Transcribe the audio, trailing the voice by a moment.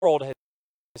world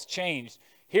has changed.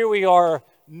 Here we are.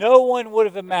 No one would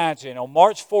have imagined on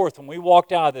March 4th when we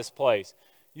walked out of this place,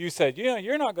 you said,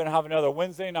 you're not going to have another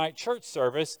Wednesday night church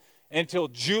service until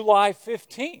July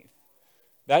 15th.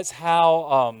 That's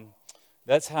how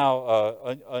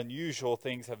unusual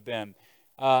things have been.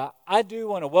 I do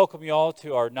want to welcome you all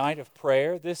to our night of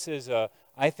prayer. This is,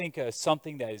 I think,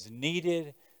 something that is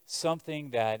needed,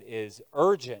 something that is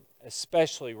urgent,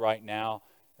 especially right now.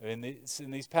 In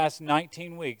these past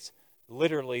 19 weeks,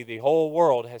 literally the whole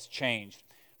world has changed.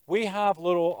 We have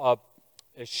little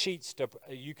sheets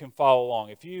you can follow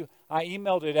along. I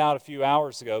emailed it out a few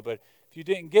hours ago, but if you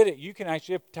didn't get it, you can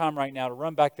actually have time right now to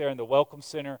run back there in the Welcome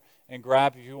Center and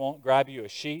grab you a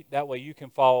sheet. That way you can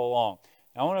follow along.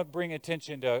 Now, I want to bring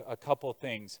attention to a couple of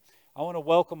things. I want to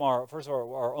welcome our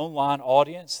online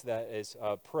audience that is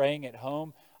praying at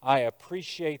home. I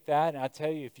appreciate that, and I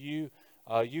tell you, if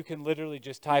you can literally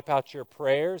just type out your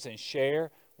prayers and share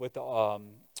with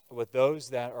those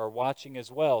that are watching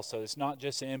as well. So it's not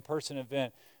just an in-person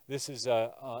event. This is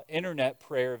an internet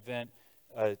prayer event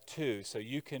too. So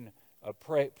you can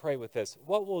pray with us.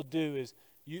 What we'll do is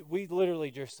we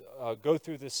literally just go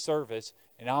through this service,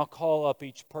 and I'll call up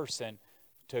each person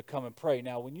to come and pray.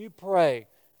 Now, when you pray,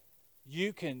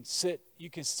 you can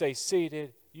stay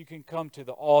seated. You can come to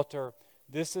the altar.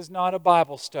 This is not a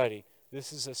Bible study.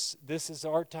 This is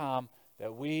our time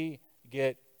that we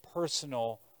get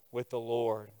personal with the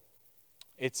Lord.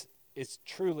 It's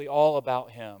truly all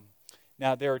about Him.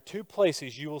 Now, there are two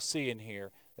places you will see in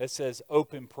here that says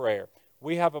open prayer.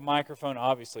 We have a microphone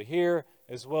obviously here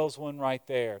as well as one right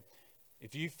there.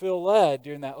 If you feel led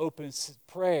during that open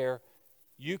prayer,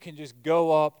 you can just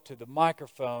go up to the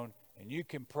microphone and you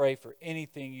can pray for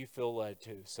anything you feel led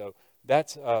to. So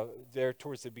that's there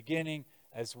towards the beginning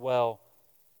as well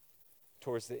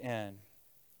towards the end.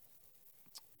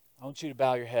 I want you to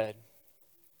bow your head.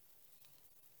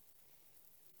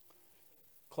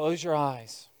 Close your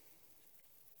eyes.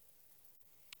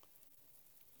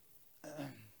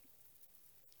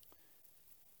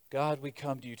 God, we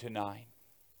come to you tonight.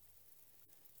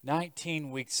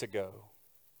 19 weeks ago,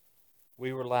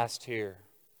 we were last here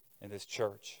in this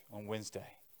church on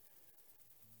Wednesday.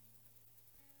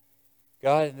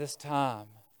 God, in this time,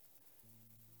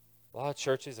 a lot of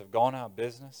churches have gone out of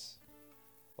business.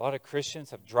 A lot of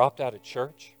Christians have dropped out of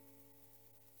church.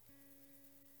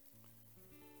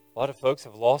 A lot of folks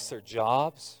have lost their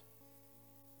jobs.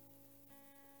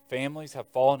 Families have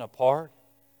fallen apart.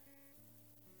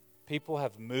 People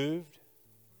have moved.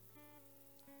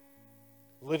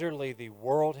 Literally, the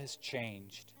world has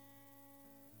changed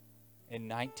in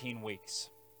 19 weeks.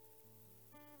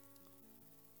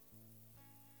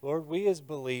 Lord, we as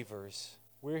believers,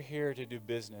 we're here to do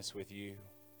business with you.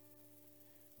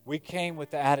 We came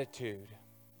with the attitude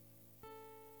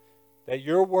that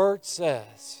your word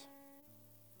says,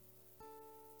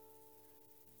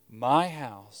 my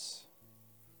house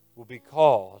will be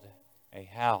called a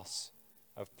house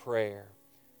of prayer.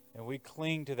 And we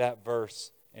cling to that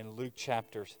verse in Luke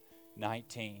chapter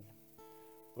 19.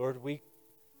 Lord, we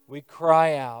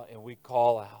cry out and we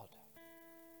call out.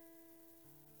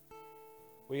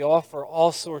 We offer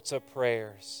all sorts of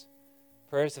prayers.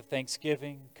 Prayers of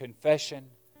thanksgiving, confession,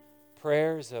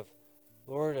 prayers of,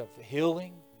 Lord, of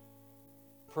healing,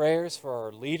 prayers for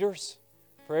our leaders,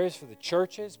 prayers for the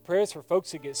churches, prayers for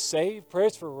folks that get saved,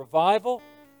 prayers for revival.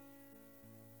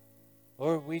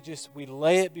 Lord, we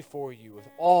lay it before you with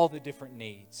all the different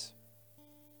needs.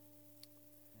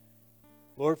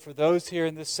 Lord, for those here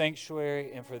in this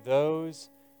sanctuary and for those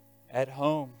at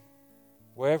home,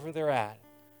 wherever they're at,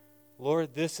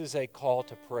 Lord, this is a call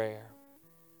to prayer.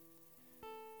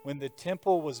 When the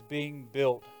temple was being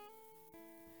built,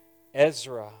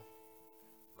 Ezra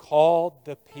called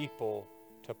the people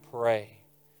to pray.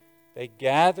 They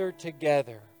gathered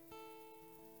together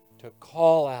to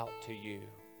call out to you.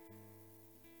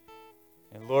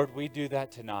 And Lord, we do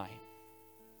that tonight.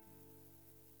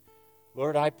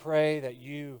 Lord, I pray that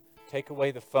you take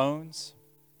away the phones.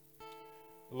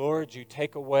 Lord, you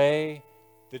take away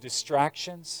the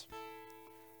distractions.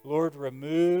 Lord,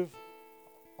 remove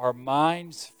our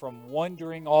minds from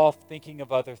wandering off thinking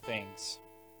of other things.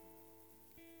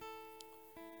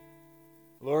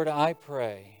 Lord, I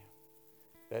pray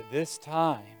that this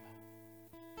time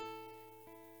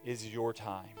is your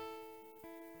time.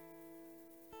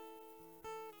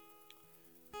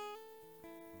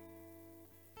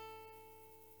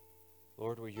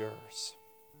 Lord, we're yours.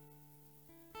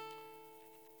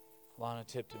 Lana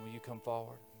Tipton, will you come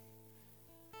forward?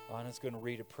 Lana's going to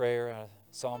read a prayer out of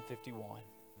Psalm 51.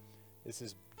 This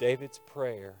is David's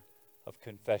prayer of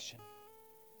confession.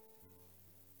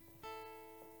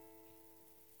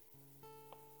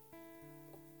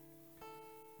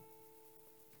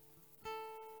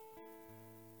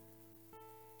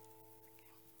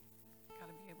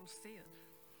 see it.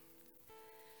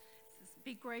 It says,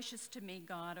 "Be gracious to me,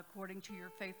 God, according to your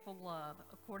faithful love.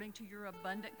 According to your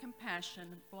abundant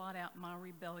compassion, blot out my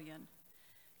rebellion.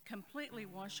 Completely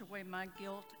wash away my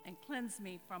guilt and cleanse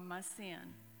me from my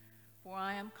sin. For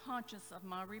I am conscious of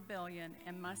my rebellion,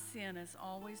 and my sin is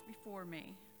always before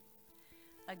me.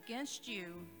 Against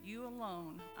you, you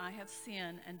alone, I have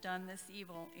sinned and done this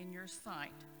evil in your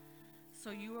sight. So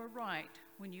you are right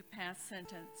when you pass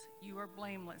sentence. You are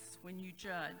blameless when you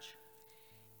judge.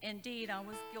 Indeed, I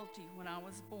was guilty when I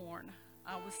was born.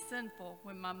 I was sinful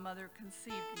when my mother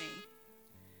conceived me.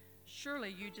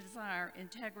 Surely you desire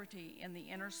integrity in the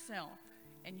inner self,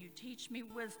 and you teach me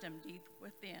wisdom deep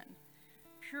within.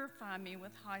 Purify me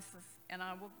with hyssop, and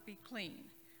I will be clean.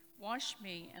 Wash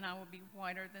me, and I will be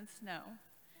whiter than snow.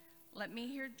 Let me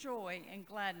hear joy and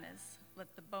gladness.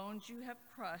 Let the bones you have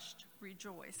crushed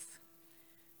rejoice.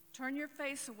 Turn your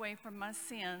face away from my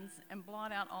sins and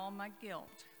blot out all my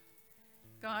guilt.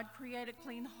 God, create a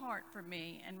clean heart for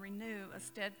me and renew a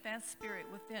steadfast spirit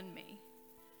within me.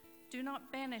 Do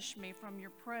not banish me from your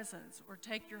presence or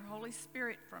take your Holy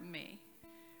Spirit from me.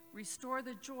 Restore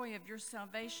the joy of your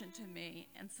salvation to me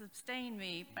and sustain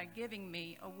me by giving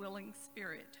me a willing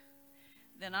spirit.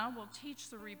 Then I will teach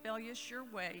the rebellious your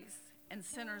ways, and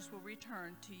sinners will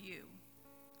return to you.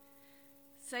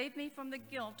 Save me from the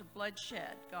guilt of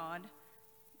bloodshed, God,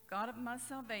 God of my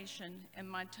salvation, and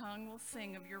my tongue will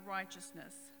sing of your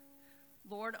righteousness.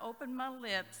 Lord, open my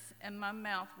lips, and my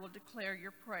mouth will declare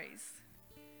your praise.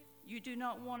 You do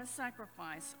not want a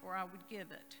sacrifice, or I would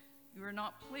give it. You are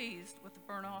not pleased with the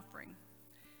burnt offering.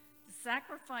 The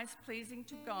sacrifice pleasing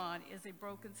to God is a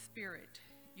broken spirit.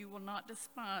 You will not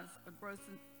despise a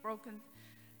broken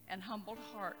and humbled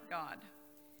heart, God.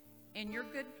 In your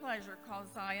good pleasure, cause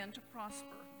Zion to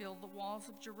prosper. Build the walls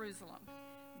of Jerusalem.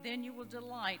 Then you will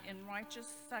delight in righteous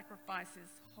sacrifices,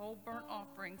 whole burnt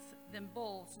offerings. Then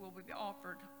bulls will be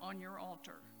offered on your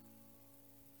altar.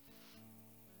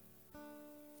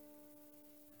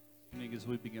 As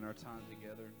we begin our time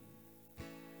together,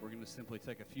 we're going to simply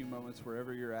take a few moments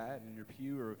wherever you're at, in your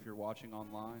pew or if you're watching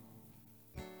online.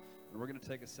 And we're going to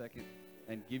take a second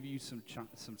and give you some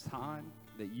time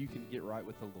that you can get right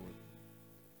with the Lord.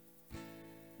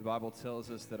 The Bible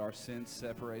tells us that our sin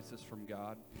separates us from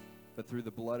God, but through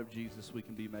the blood of Jesus we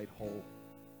can be made whole.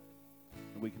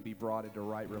 And we can be brought into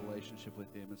right relationship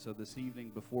with Him. And so this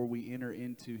evening, before we enter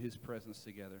into His presence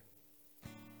together,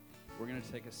 we're going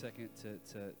to take a second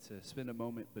to spend a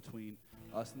moment between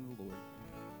us and the Lord.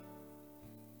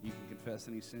 You can confess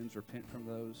any sins, repent from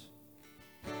those.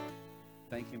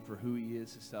 Thank Him for who He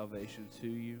is, His salvation to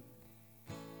you.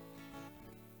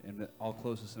 And I'll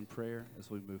close us in prayer as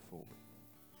we move forward.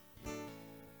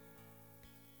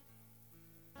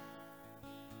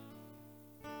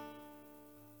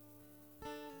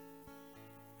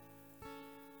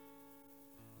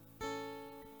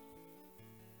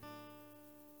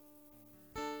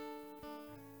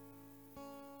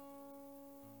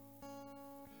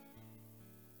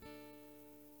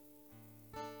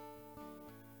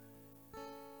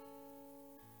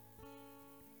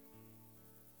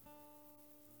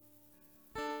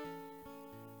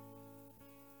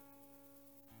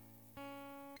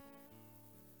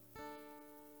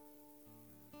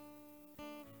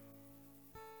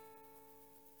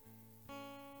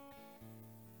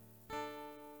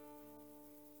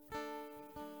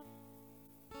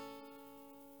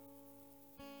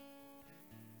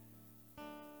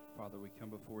 Father, we come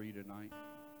before you tonight,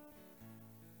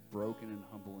 broken and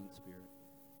humble in spirit.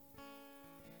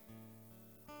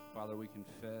 Father, we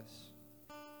confess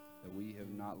that we have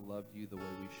not loved you the way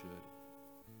we should.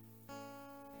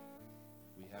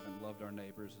 We haven't loved our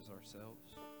neighbors as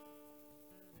ourselves.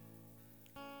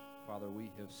 Father, we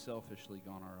have selfishly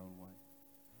gone our own way.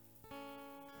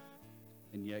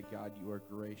 And yet, God, you are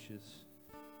gracious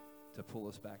to pull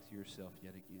us back to yourself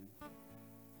yet again.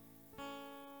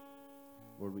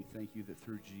 Lord, we thank you that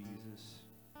through Jesus,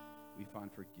 we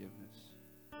find forgiveness.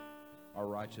 Our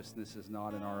righteousness is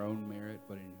not in our own merit,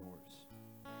 but in yours.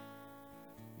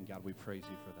 And God, we praise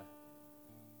you for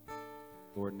that.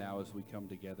 Lord, now as we come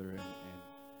together and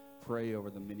pray over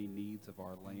the many needs of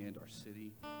our land, our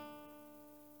city,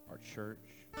 our church,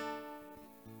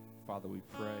 Father, we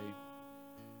pray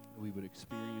that we would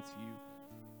experience you,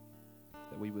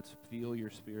 that we would feel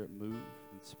your Spirit move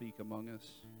and speak among us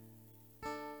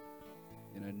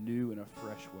in a new and a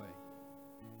fresh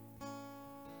way.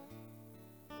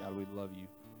 God, we love you.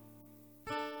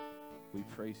 We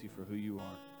praise you for who you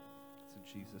are. It's in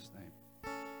Jesus' name.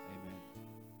 Amen.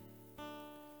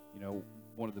 You know,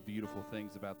 one of the beautiful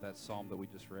things about that psalm that we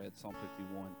just read, Psalm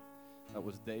 51, That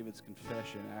was David's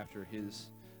confession after his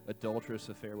adulterous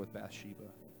affair with Bathsheba.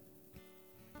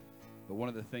 But one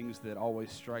of the things that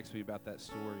always strikes me about that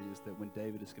story is that when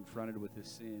David is confronted with his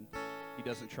sin, he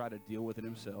doesn't try to deal with it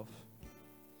himself.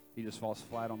 He just falls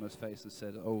flat on his face and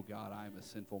says, "Oh God, I am a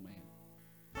sinful man."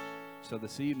 So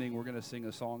this evening we're going to sing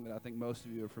a song that I think most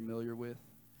of you are familiar with,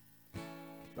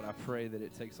 but I pray that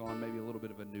it takes on maybe a little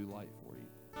bit of a new light for you.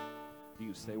 You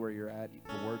can stay where you're at.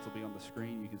 The words will be on the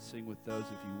screen. You can sing with those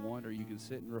if you want, or you can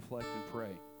sit and reflect and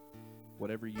pray.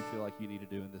 Whatever you feel like you need to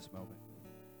do in this moment.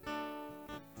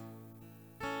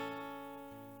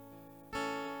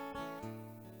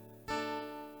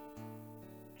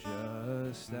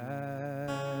 Just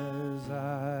as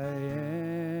I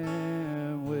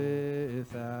am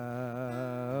without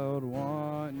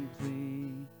one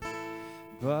plea,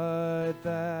 but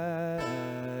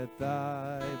that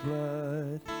thy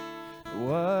blood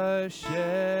was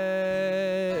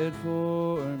shed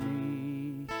for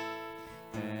me,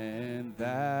 and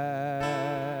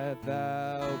that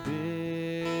thou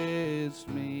bidst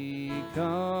me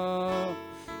come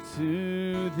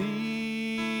to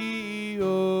thee,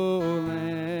 O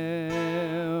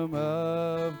Lamb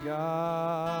of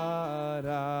God,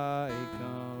 I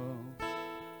come.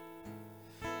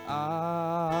 I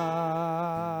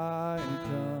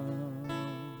come.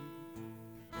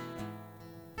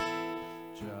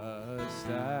 Just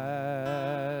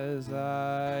as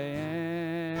I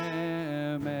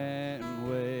am, and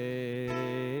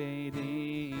waiting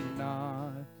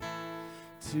not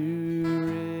to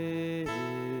rid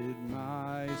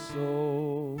my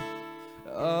soul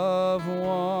of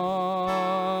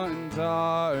one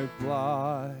dark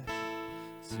blot,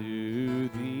 to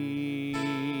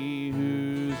thee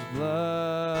whose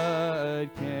blood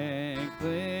can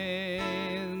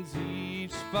cleanse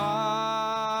each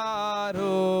spot,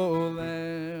 O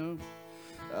Lamb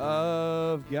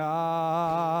of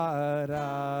God,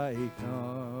 I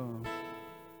come.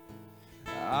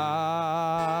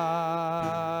 I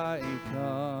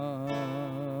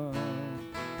come.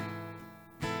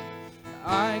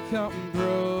 I come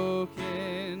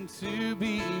broken to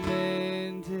be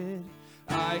mended.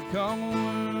 I come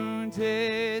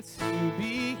wounded to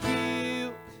be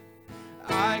healed.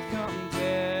 I come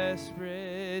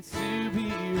desperate to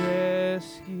be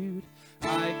rescued.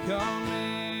 I come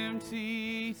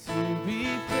empty to be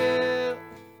filled.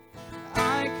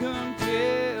 I come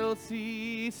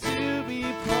guilty to be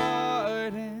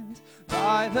pardoned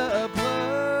by the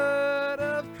blood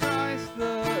of Christ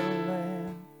the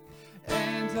Lamb.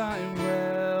 And I'm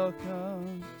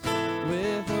welcomed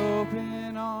with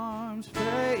open arms.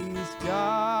 Praise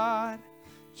God,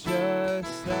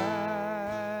 just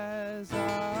as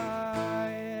I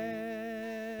am.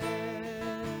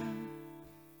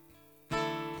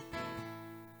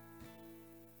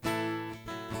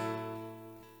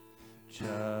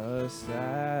 Just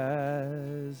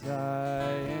as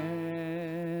I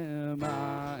am,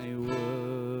 I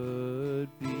would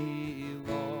be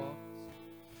lost,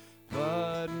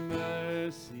 but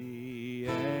mercy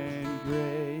and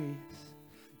grace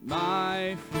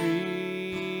my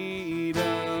freedom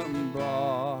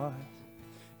brought,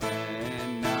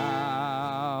 and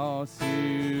now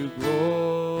to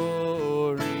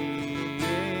glory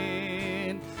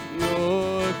in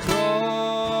your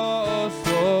cross,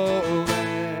 O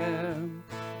Lamb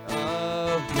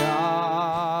of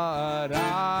God,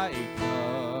 I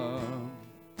come.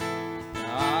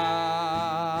 I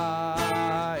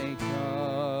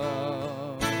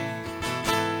come.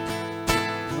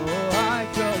 Oh, I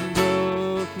come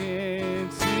broken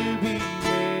to be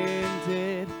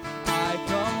mended. I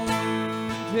come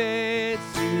wounded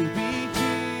to be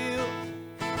healed.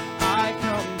 I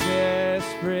come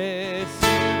desperate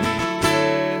to be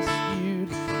rescued.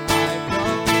 I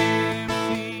come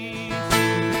empty to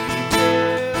be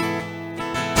filled.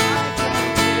 I come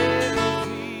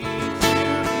guilty to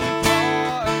be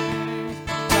pardoned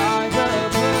by the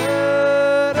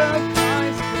blood of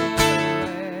Christ the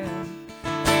Lamb.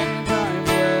 And I'm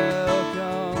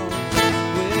welcomed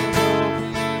with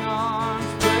open arms.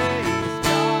 Praise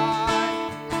God,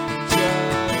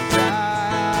 just as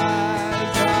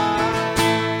I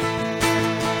am.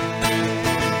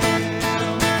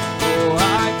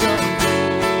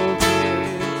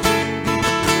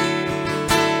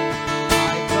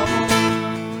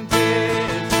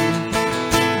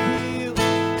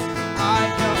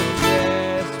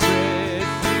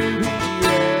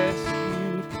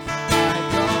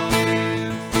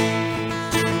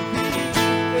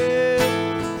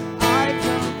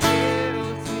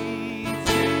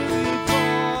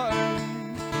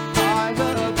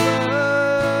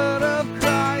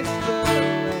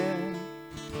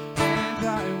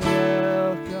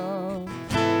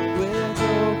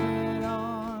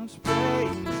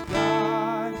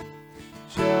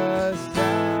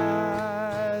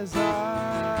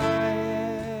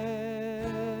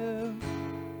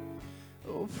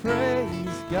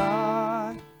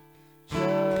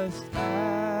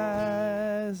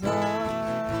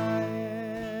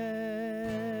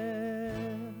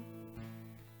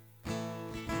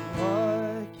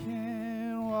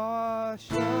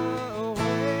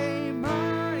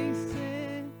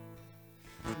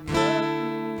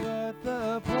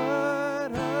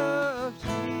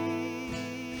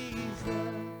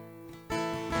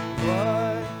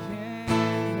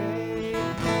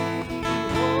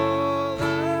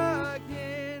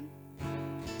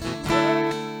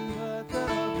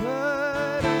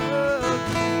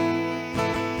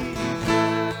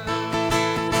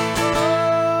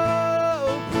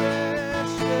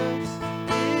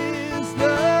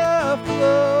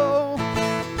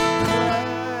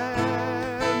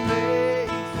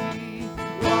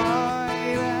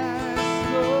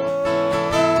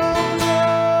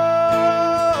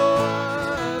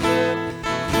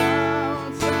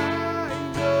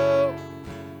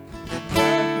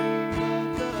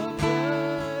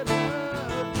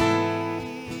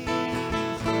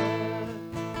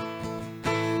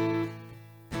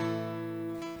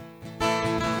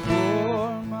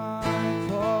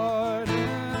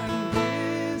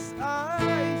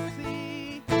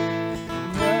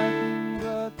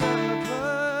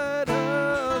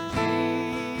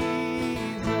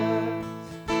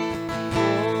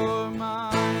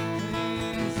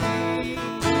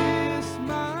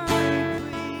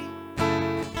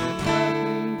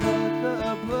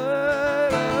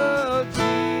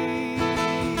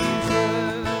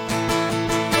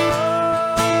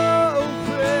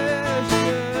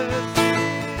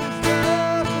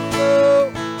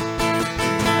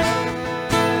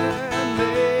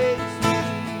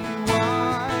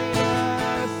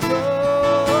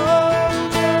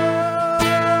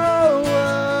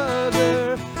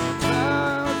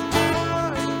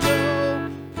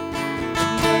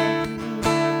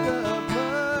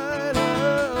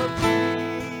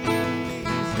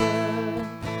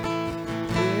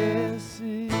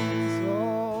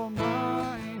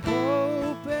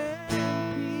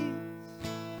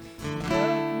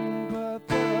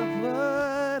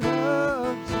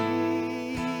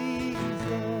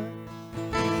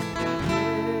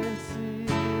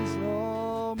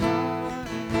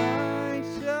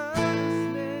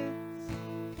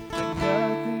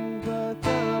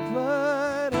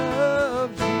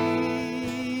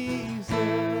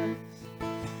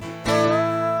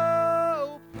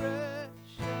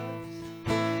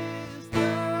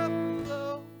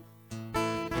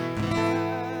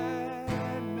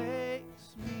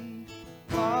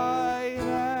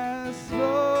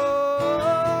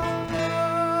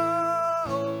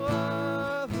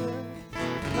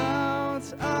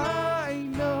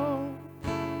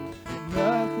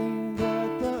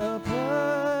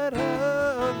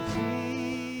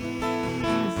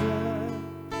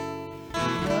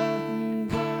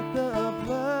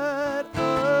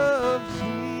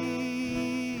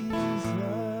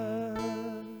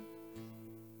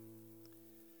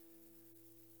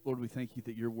 Lord, we thank you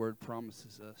that your word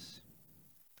promises us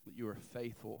that you are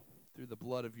faithful through the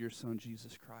blood of your Son,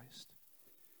 Jesus Christ,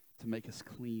 to make us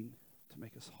clean, to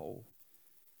make us whole.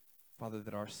 Father,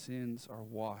 that our sins are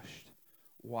washed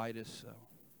white as snow,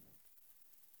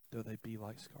 though they be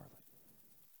like scarlet.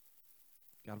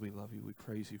 God, we love you. We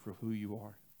praise you for who you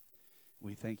are.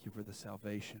 We thank you for the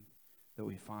salvation that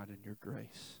we find in your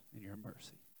grace and your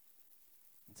mercy.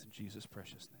 It's in Jesus'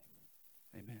 precious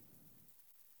name. Amen.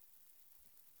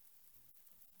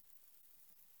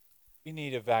 We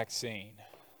need a vaccine.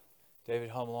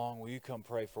 David Humlong, will you come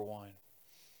pray for one?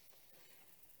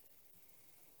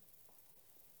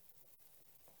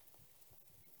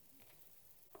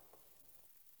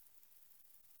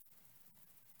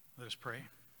 Let us pray.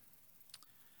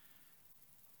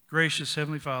 Gracious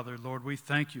Heavenly Father, Lord, we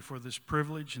thank you for this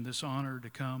privilege and this honor to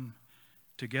come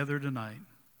together tonight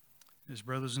as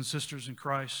brothers and sisters in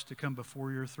Christ, to come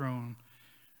before your throne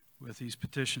with these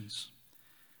petitions.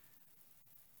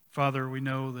 Father, we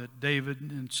know that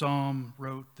David in Psalm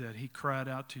wrote that he cried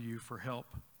out to you for help,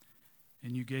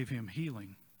 and you gave him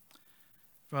healing.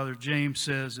 Father, James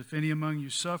says, if any among you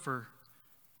suffer,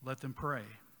 let them pray.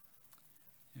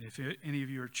 And if any of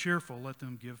you are cheerful, let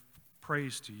them give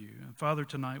praise to you. And Father,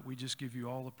 tonight we just give you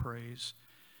all the praise,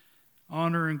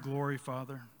 honor, and glory,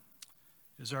 Father,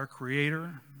 as our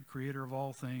Creator, Creator of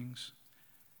all things.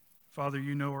 Father,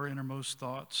 you know our innermost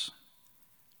thoughts.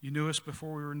 You knew us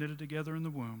before we were knitted together in the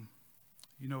womb.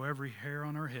 You know every hair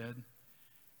on our head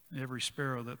and every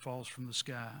sparrow that falls from the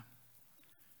sky.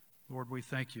 Lord, we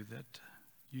thank you that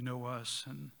you know us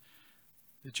and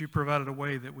that you provided a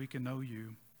way that we can know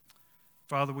you.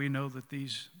 Father, we know that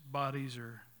these bodies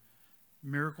are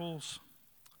miracles,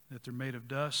 that they're made of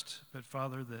dust, but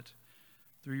Father, that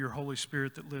through your Holy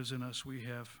Spirit that lives in us, we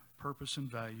have purpose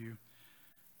and value.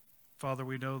 Father,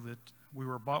 we know that we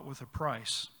were bought with a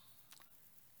price,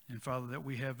 and Father, that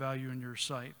we have value in your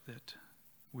sight, that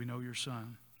we know your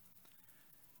Son.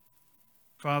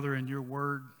 Father, in your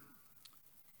word,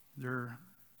 there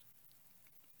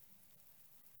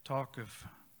talk of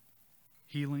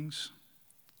healings.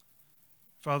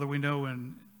 Father, we know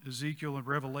in Ezekiel and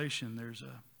Revelation there's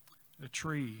a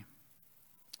tree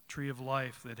of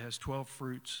life that has 12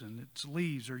 fruits, and its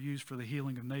leaves are used for the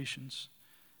healing of nations.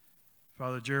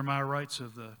 Father, Jeremiah writes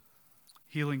of the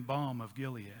healing balm of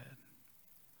Gilead.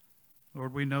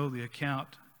 Lord, we know the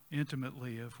account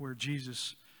intimately of where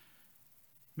Jesus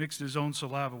mixed his own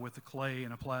saliva with the clay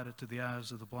and applied it to the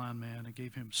eyes of the blind man and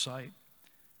gave him sight.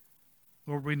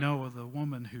 Lord, we know of the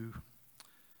woman who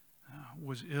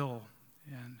was ill,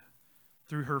 and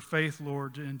through her faith,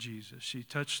 Lord, in Jesus, she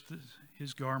touched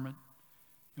his garment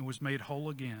and was made whole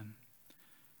again.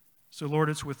 So, Lord,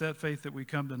 it's with that faith that we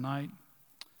come tonight.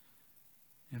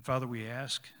 And, Father, we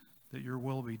ask that your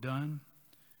will be done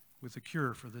with a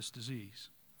cure for this disease.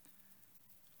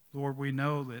 Lord, we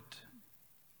know that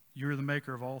you're the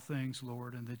maker of all things,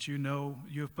 Lord, and that you know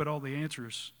you have put all the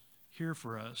answers here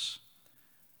for us.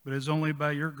 But it's only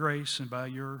by your grace and by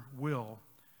your will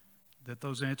that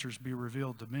those answers be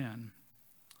revealed to men.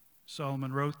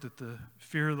 Solomon wrote that the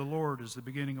fear of the Lord is the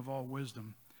beginning of all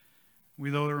wisdom. We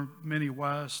know there are many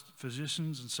wise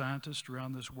physicians and scientists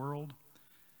around this world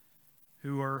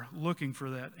who are looking for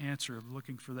that answer,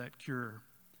 looking for that cure.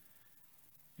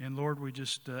 And Lord, we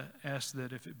just ask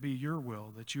that if it be your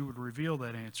will, that you would reveal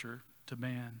that answer to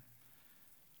man.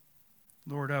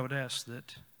 Lord, I would ask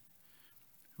that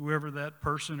whoever that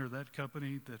person or that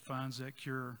company that finds that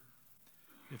cure,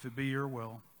 if it be your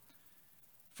will,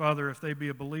 Father, if they be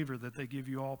a believer, that they give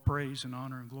you all praise and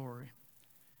honor and glory.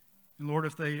 And Lord,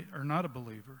 if they are not a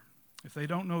believer, if they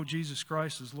don't know Jesus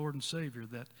Christ as Lord and Savior,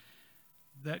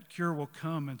 that cure will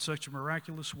come in such a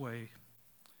miraculous way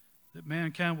that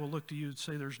mankind will look to you and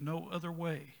say there's no other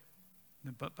way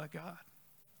than but by God.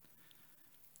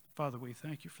 Father, we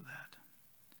thank you for that.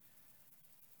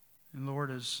 And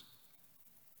Lord, as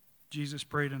Jesus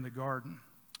prayed in the garden,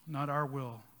 not our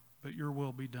will, but your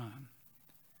will be done.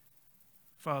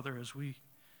 Father, as we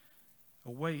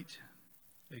await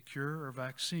a cure or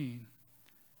vaccine,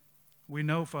 we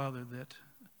know, Father, that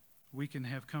we can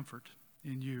have comfort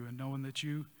in you and knowing that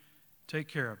you take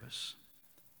care of us.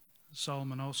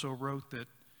 Solomon also wrote that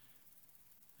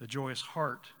a joyous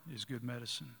heart is good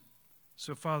medicine.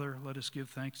 So, Father, let us give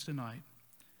thanks tonight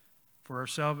for our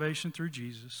salvation through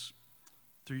Jesus,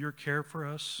 through your care for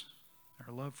us,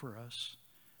 our love for us.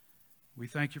 We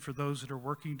thank you for those that are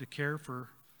working to care for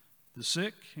the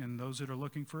sick and those that are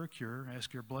looking for a cure.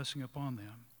 Ask your blessing upon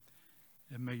them,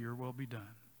 and may your will be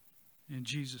done. In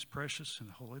Jesus' precious and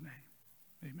holy name,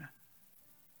 amen.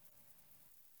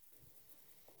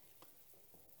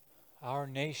 Our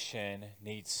nation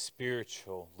needs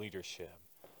spiritual leadership.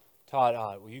 Todd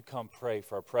Ott, will you come pray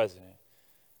for our president?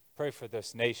 Pray for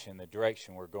this nation, the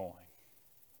direction we're going.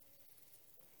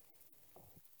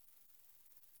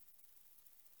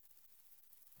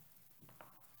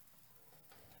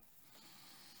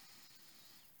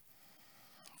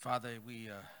 Father,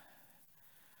 we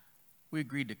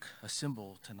agreed to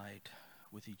assemble tonight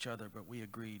with each other, but we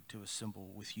agreed to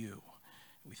assemble with you.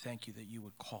 We thank you that you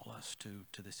would call us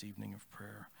to this evening of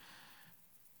prayer.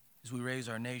 As we raise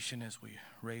our nation, as we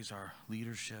raise our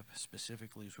leadership,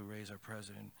 specifically as we raise our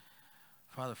president,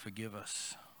 Father, forgive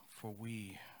us, for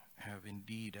we have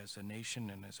indeed, as a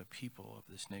nation and as a people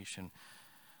of this nation,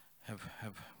 have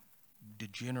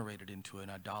degenerated into an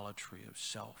idolatry of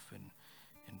self, and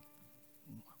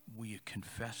we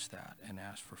confess that and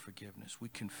ask for forgiveness. We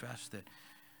confess that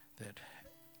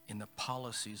in the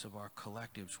policies of our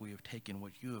collectives, we have taken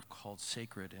what you have called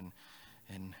sacred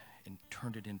and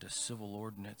turned it into civil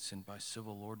ordinance, and by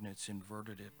civil ordinance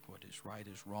inverted it. What is right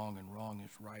is wrong, and wrong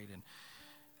is right. And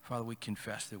Father, we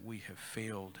confess that we have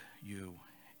failed you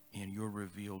in your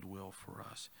revealed will for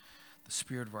us. The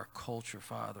spirit of our culture,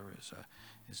 Father,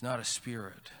 is not a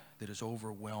spirit that is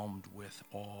overwhelmed with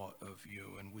awe of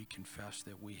you, and we confess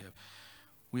that we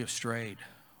have strayed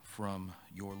from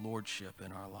your lordship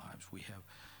in our lives. We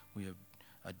have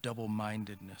a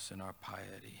double-mindedness in our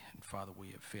piety, and Father, we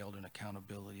have failed in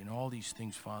accountability. And all these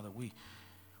things, Father, we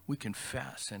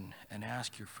confess and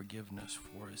ask your forgiveness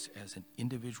for us as an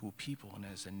individual people and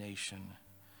as a nation.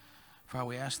 Father,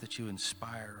 we ask that you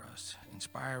inspire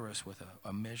us with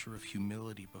a measure of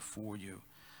humility before you,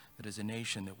 that as a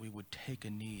nation that we would take a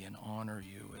knee and honor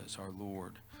you as our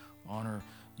Lord, honor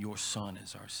your Son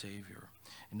as our Savior,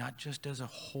 and not just as a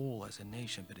whole, as a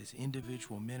nation, but as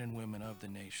individual men and women of the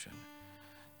nation,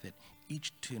 that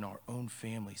each in our own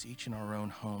families, each in our own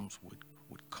homes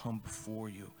would come before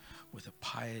you with a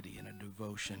piety and a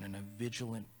devotion and a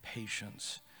vigilant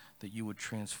patience, that you would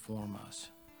transform us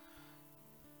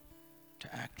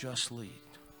to act justly,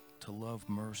 to love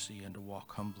mercy, and to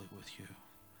walk humbly with you.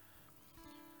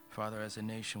 Father, as a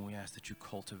nation, we ask that you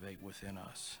cultivate within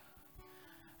us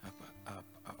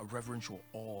a reverential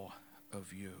awe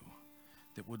of you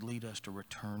that would lead us to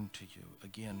return to you,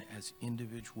 again, as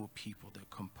individual people that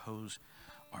compose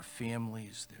our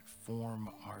families, that form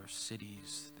our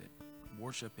cities, that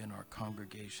worship in our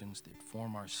congregations, that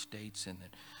form our states, and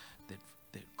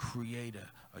that create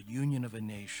a union of a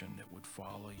nation that would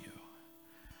follow you.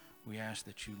 We ask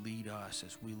that you lead us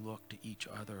as we look to each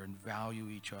other and value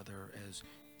each other as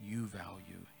you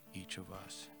value each of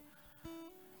us.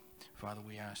 Father,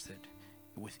 we ask that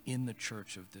within the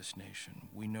church of this nation,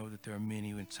 we know that there are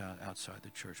many outside the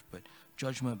church, but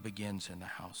judgment begins in the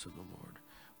house of the Lord.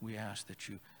 We ask that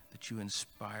you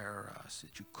inspire us,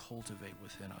 that you cultivate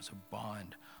within us a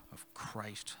bond of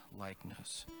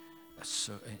Christ-likeness,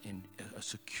 a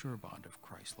secure bond of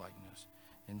Christ-likeness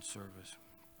in service.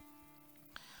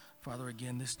 Father,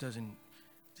 again,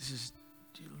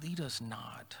 lead us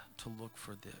not to look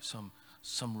for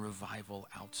some revival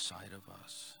outside of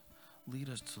us. Lead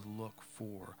us to look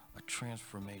for a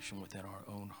transformation within our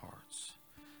own hearts,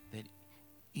 that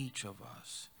each of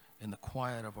us, in the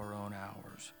quiet of our own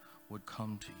hours, would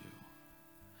come to you,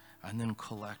 and then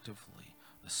collectively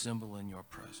assemble in your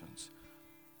presence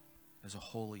as a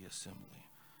holy assembly.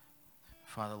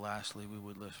 Father, lastly, we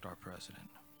would lift our president.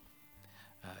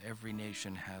 Every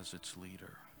nation has its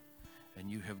leader, and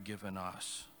you have given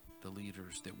us the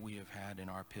leaders that we have had in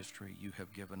our history. You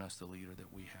have given us the leader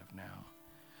that we have now.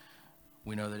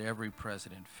 We know that every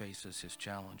president faces his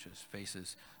challenges,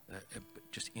 faces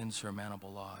just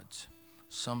insurmountable odds.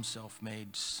 Some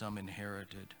self-made, some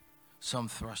inherited, some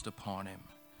thrust upon him.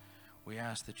 We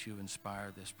ask that you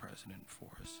inspire this president for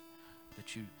us,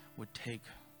 that you would take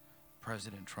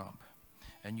President Trump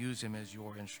and use him as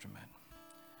your instrument,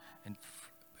 and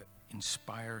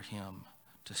inspire him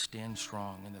to stand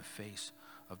strong in the face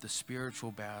of the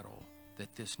spiritual battle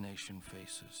that this nation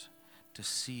faces, to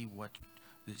see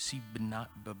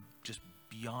just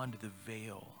beyond the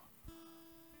veil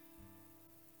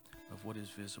of what is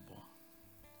visible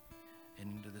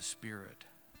and into the spirit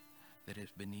that is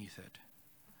beneath it,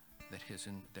 that has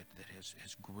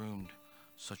groomed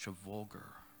such a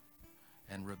vulgar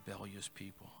and rebellious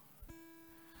people.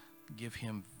 Give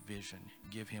him vision,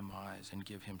 give him eyes, and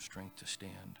give him strength to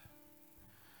stand.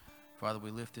 Father,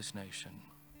 we lift this nation.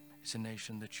 It's a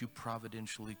nation that you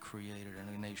providentially created,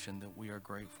 and a nation that we are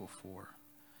grateful for.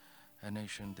 A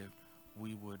nation that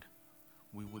we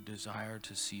would desire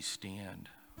to see stand,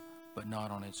 but not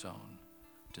on its own,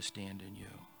 to stand in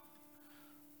you.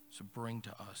 So bring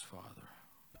to us, Father,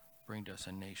 bring to us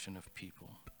a nation of people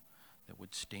that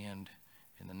would stand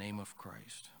in the name of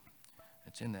Christ.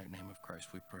 It's in that name of Christ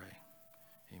we pray.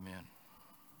 Amen.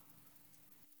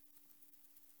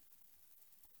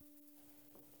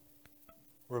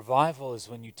 Revival is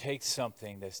when you take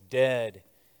something that's dead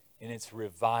and it's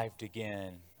revived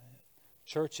again.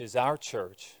 Church is our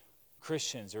church.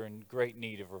 Christians are in great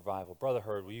need of revival. Brother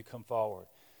Hurd, will you come forward?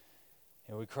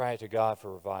 And we cry to God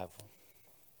for revival.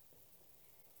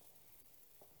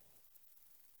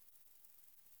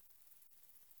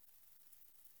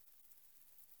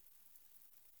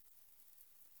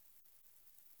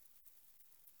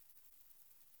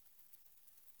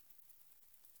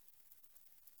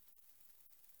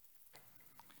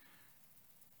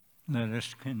 Let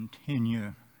us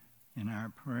continue in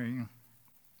our praying.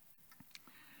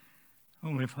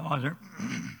 Holy Father,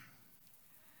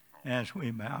 as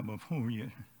we bow before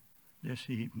you this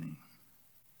evening,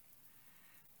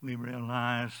 we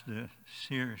realize the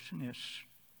seriousness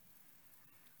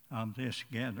of this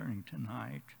gathering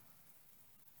tonight.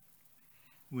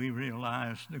 We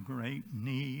realize the great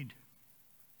need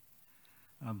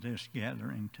of this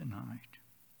gathering tonight.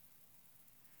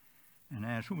 And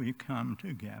as we come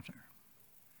together,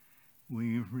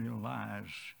 we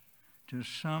realize to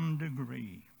some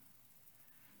degree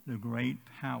the great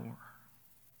power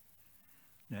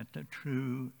that the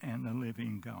true and the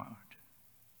living God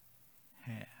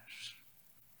has.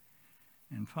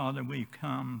 And Father, we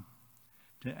come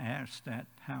to ask that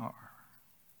power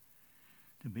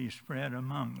to be spread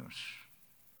among us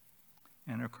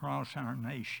and across our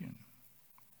nation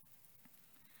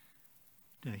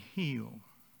to heal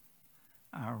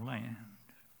our land.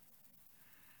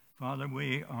 Father,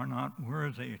 we are not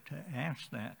worthy to ask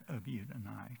that of you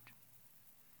tonight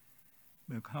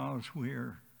because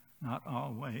we're not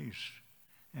always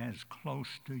as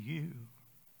close to you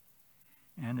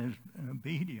and as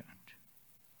obedient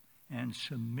and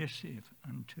submissive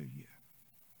unto you.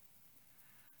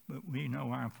 But we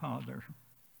know our Father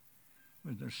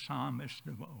with the psalmist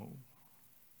of old.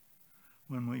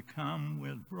 When we come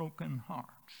with broken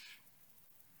hearts,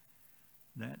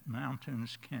 that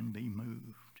mountains can be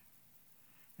moved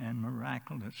and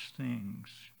miraculous things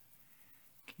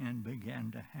can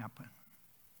begin to happen.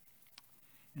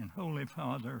 And Holy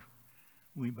Father,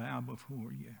 we bow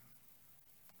before you,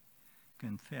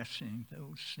 confessing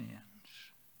those sins,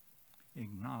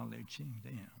 acknowledging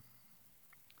them,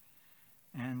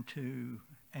 and to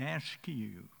ask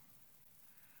you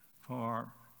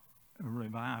for a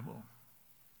revival,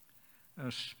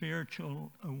 a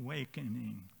spiritual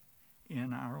awakening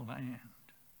in our land.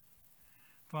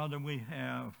 Father, we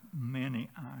have many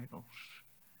idols.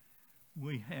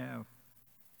 We have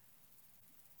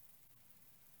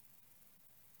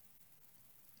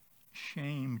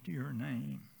shamed your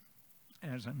name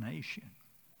as a nation.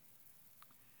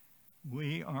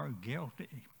 We are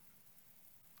guilty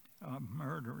of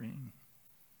murdering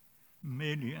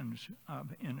millions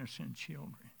of innocent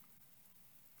children.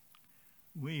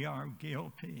 We are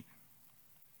guilty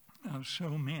of so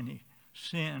many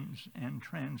sins and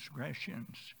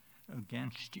transgressions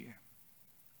against you.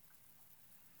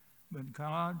 But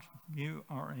God, you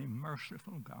are a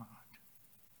merciful God.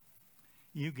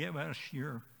 You give us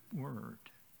your word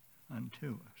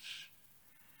unto us,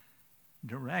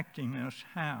 directing us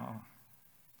how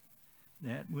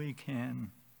that we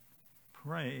can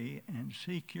pray and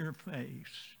seek your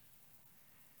face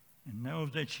and know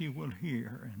that you will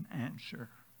hear and answer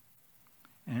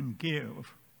and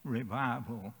give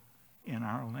revival in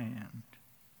our land.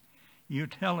 You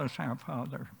tell us, our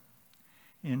Father,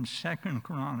 in 2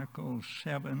 Chronicles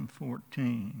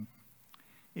 7:14,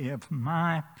 if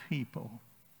my people,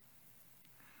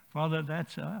 Father,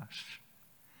 that's us.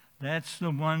 That's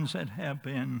the ones that have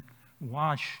been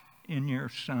washed in your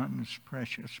Son's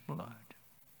precious blood.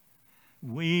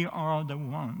 We are the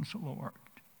ones, Lord,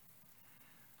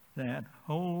 that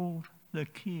hold the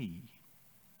key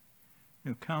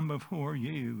to come before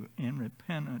you in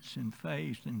repentance and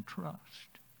faith and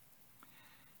trust.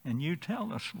 And you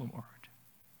tell us, Lord,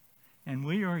 and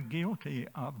we are guilty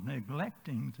of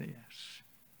neglecting this,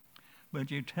 but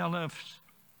you tell us,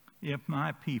 if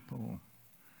my people,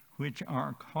 which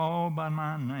are called by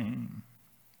my name,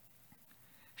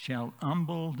 shall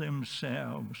humble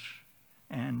themselves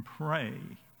and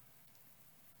pray,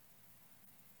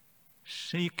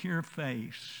 seek your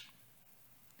face,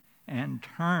 and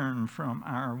turn from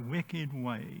our wicked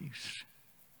ways,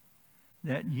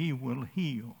 that ye will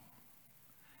heal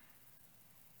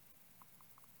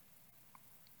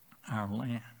our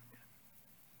land.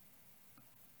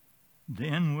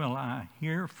 Then will I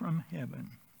hear from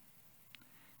heaven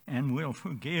and will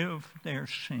forgive their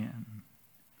sin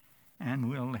and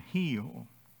will heal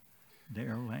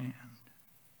their land.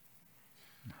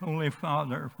 Holy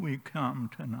Father, we come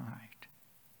tonight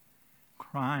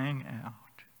crying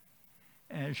out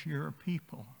as your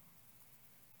people.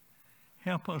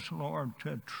 Help us, Lord,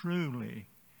 to truly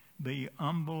be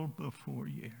humble before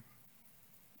you.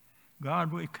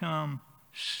 God, we come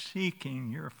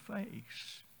seeking your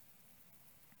face.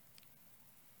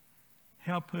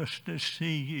 Help us to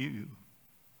see you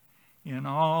in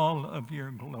all of your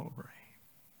glory.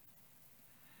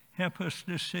 Help us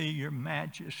to see your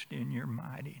majesty and your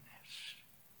mightiness.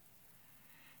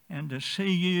 And to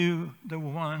see you, the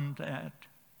one that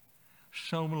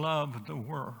so loved the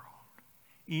world,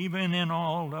 even in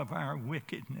all of our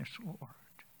wickedness, Lord,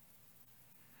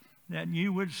 that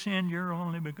you would send your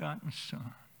only begotten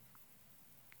Son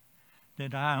to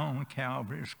die on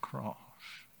Calvary's cross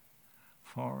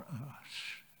for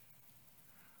us.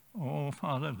 Oh,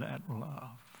 Father, that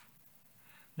love,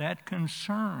 that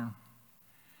concern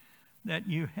that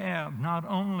you have not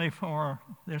only for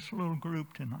this little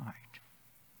group tonight,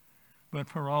 but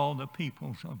for all the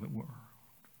peoples of the world.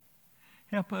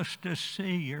 Help us to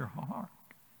see your heart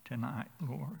tonight,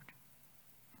 Lord,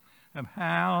 of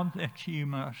how that you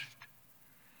must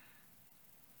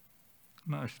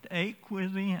ache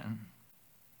within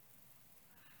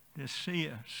to see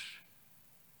us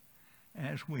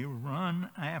as we run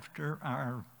after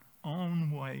our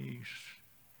own ways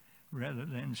rather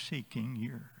than seeking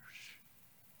yours.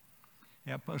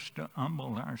 Help us to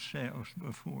humble ourselves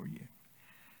before you,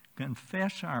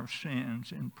 confess our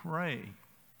sins and pray,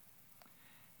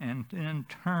 and then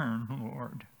turn,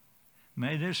 Lord.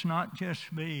 May this not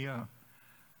just be a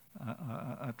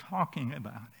talking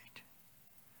about it,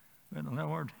 but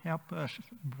Lord, help us,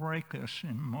 break us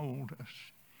and mold us,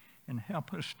 and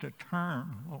help us to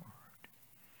turn, Lord,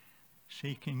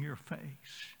 seeking your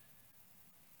face.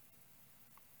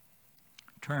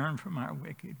 Turn from our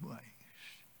wicked ways,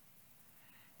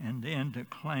 and then to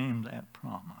claim that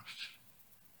promise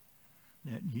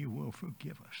that you will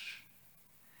forgive us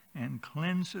and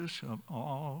cleanse us of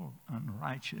all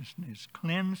unrighteousness.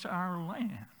 Cleanse our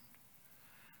land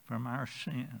from our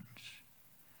sins,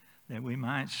 that we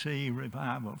might see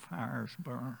revival fires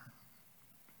burn.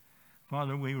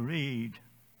 Father, we read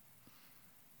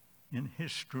in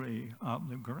history of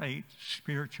the great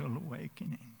spiritual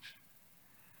awakenings,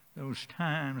 those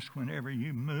times whenever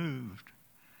you moved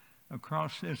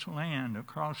across this land,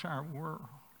 across our world.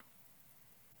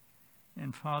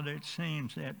 And Father, it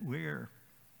seems that we're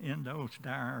in those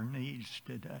dire needs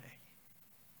today.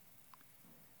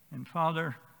 And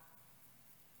Father,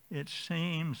 it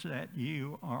seems that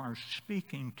you are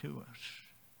speaking to us,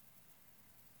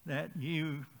 that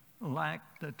you, like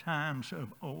the times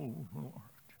of old, Lord,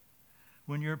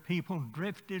 when your people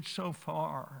drifted so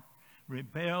far,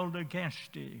 rebelled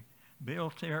against you,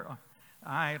 built their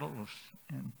idols,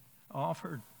 and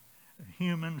offered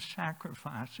human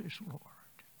sacrifices, Lord,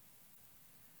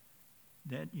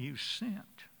 that you sent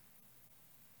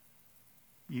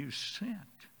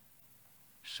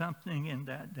something in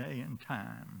that day and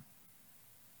time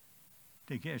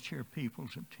to get your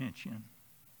people's attention,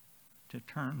 to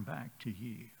turn back to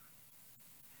you.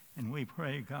 And we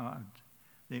pray, God,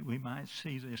 that we might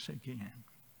see this again.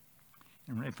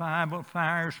 And revival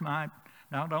fires might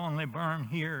not only burn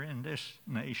here in this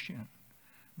nation,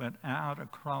 but out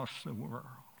across the world.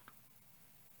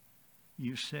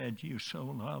 You said you so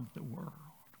loved the world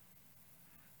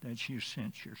that you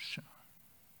sent your Son.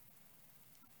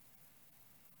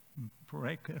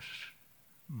 Break us,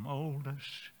 mold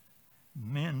us,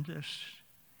 mend us,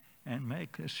 and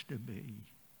make us to be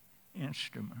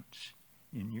instruments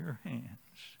in your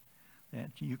hands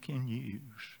that you can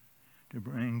use to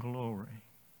bring glory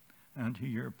unto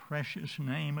your precious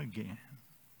name again.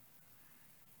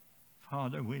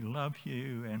 Father, we love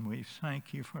you and we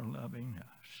thank you for loving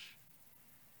us.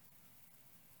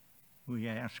 We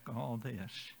ask all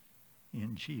this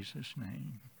in Jesus'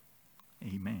 name.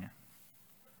 Amen.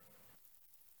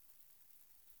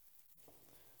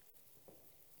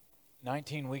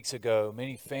 "19 weeks ago,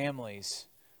 many families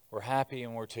were happy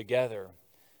and were together.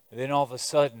 And then all of a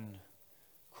sudden,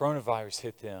 coronavirus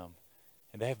hit them.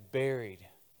 And they have buried.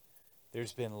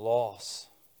 There's been loss.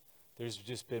 There's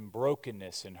just been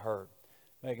brokenness and hurt.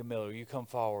 Megan Miller, you come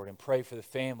forward and pray for the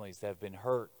families that have been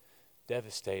hurt,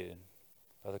 devastated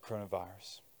by the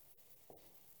coronavirus.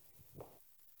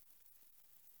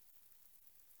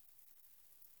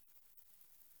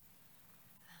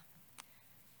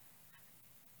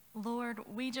 Lord,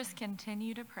 we just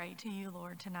continue to pray to you,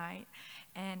 Lord, tonight.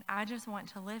 And I just want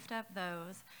to lift up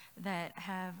those that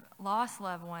have lost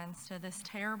loved ones to this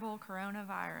terrible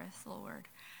coronavirus, Lord.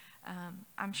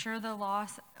 I'm sure the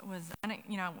loss was,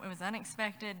 it was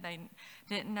unexpected. They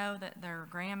didn't know that their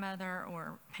grandmother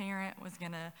or parent was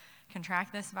going to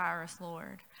contract this virus,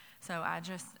 Lord. So I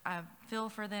feel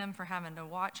for them for having to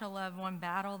watch a loved one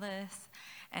battle this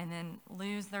and then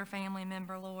lose their family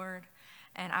member, Lord.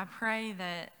 And I pray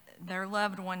that their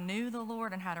loved one knew the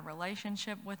Lord and had a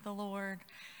relationship with the Lord,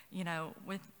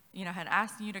 had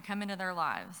asked you to come into their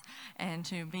lives and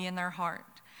to be in their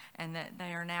heart, and that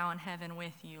they are now in heaven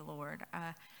with you, Lord.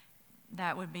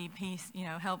 That would be peace,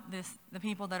 help the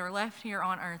people that are left here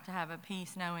on earth to have a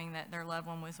peace knowing that their loved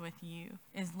one was with you,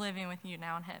 is living with you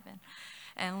now in heaven.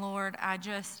 And Lord, I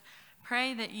just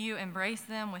pray that you embrace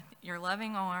them with your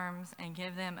loving arms and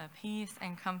give them a peace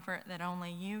and comfort that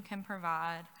only you can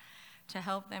provide to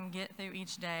help them get through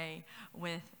each day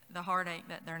with the heartache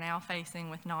that they're now facing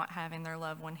with not having their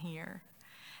loved one here.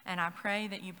 And I pray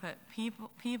that you put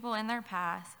people in their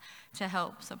path to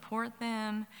help support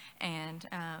them and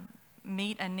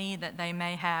meet a need that they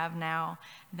may have now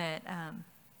that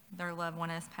their loved one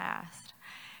has passed.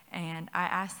 And I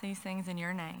ask these things in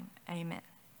your name. Amen.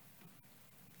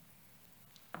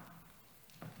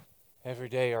 Every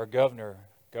day our Governor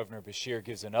Beshear,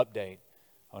 gives an update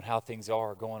on how things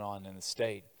are going on in the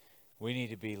state. We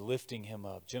need to be lifting him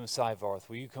up. Jim Syvarth,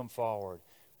 will you come forward?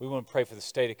 We want to pray for the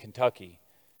state of Kentucky.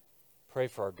 Pray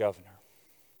for our governor.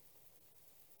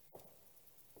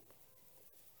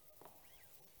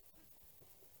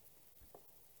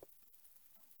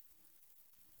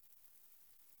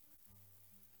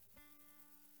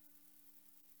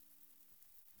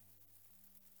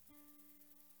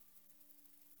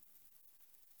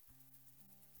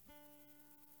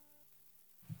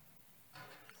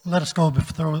 Let us go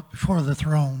before the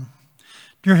throne.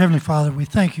 Dear Heavenly Father, we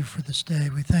thank you for this day.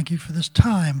 We thank you for this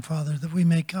time, Father, that we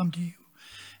may come to you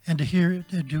and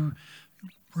to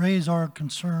raise our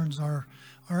concerns, our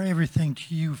everything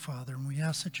to you, Father. And we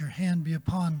ask that your hand be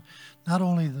upon not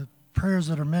only the prayers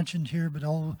that are mentioned here, but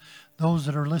all those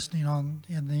that are listening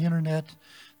in the internet,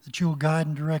 that you will guide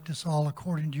and direct us all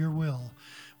according to your will.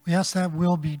 We ask that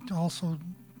will be also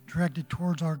directed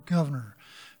towards our governor,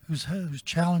 whose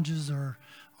challenges are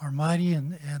mighty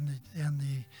and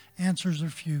the answers are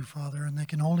few, Father, and they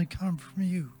can only come from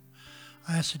you.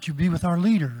 I ask that you be with our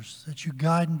leaders, that you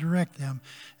guide and direct them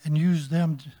and use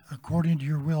them according to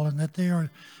your will, and that they are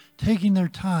taking their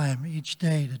time each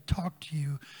day to talk to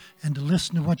you and to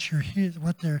listen to what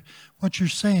you're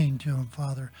saying to them,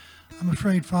 Father. I'm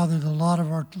afraid, Father, that a lot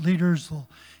of our leaders will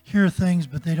hear things,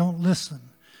 but they don't listen.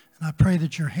 And I pray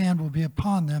that your hand will be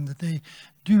upon them, that they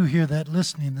do hear that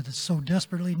listening that is so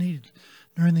desperately needed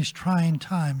during these trying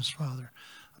times, Father.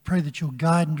 I pray that you'll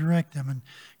guide and direct them and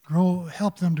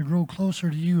help them to grow closer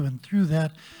to you, and through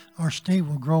that our state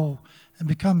will grow and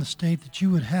become the state that you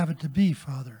would have it to be,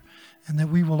 Father, and that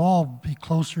we will all be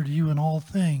closer to you in all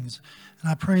things. And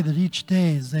I pray that each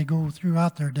day as they go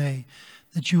throughout their day,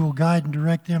 that you will guide and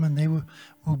direct them, and they will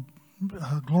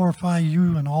glorify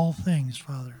you in all things,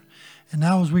 Father. And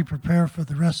now as we prepare for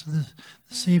the rest of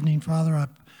this evening, Father,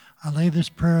 I lay this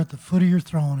prayer at the foot of your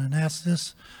throne and ask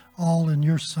this all in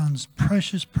your Son's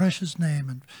precious, precious name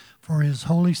and for his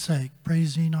holy sake,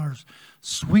 praising our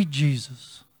sweet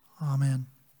Jesus. Amen.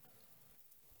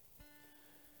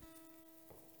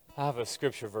 I have a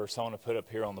scripture verse I want to put up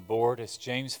here on the board. It's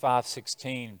James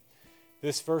 5:16.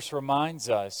 This verse reminds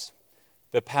us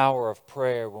the power of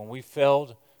prayer. When we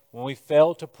fail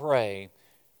to pray,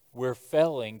 we're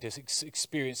failing to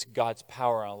experience God's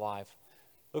power in our life.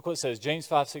 Look what it says, James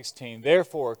 5:16.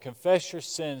 Therefore, confess your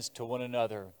sins to one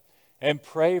another and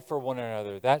pray for one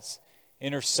another. That's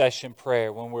intercession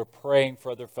prayer, when we're praying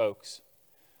for other folks,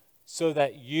 so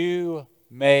that you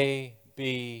may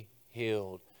be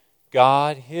healed.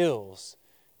 God heals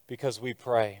because we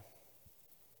pray.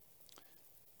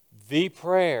 The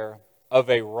prayer of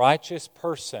a righteous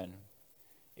person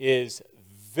is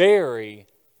very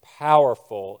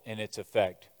powerful in its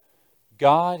effect.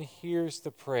 God hears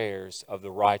the prayers of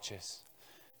the righteous.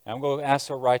 And I'm going to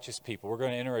ask our righteous people. We're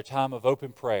going to enter a time of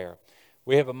open prayer.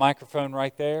 We have a microphone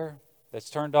right there that's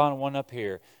turned on and one up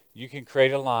here. You can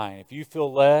create a line. If you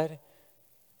feel led,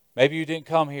 maybe you didn't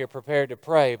come here prepared to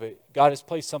pray, but God has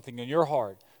placed something in your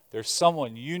heart. There's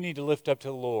someone you need to lift up to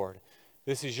the Lord.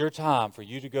 This is your time for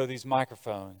you to go to these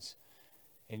microphones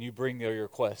and you bring your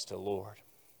request to the Lord.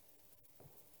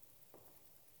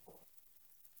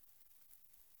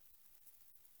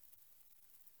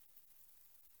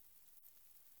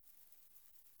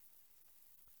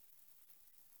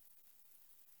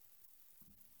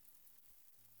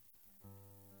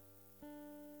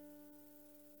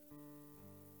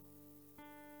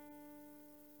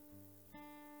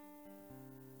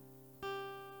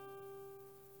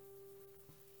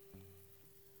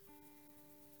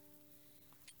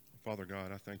 Father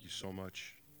God, I thank you so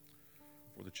much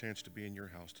for the chance to be in your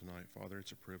house tonight. Father,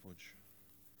 it's a privilege.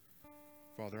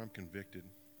 Father, I'm convicted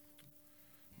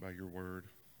by your word.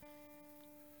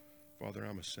 Father,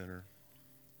 I'm a sinner.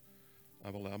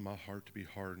 I've allowed my heart to be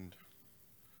hardened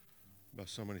by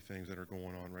so many things that are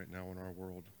going on right now in our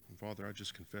world. And Father, I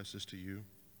just confess this to you.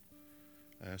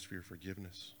 I ask for your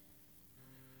forgiveness.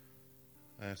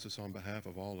 I ask this on behalf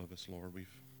of all of us, Lord.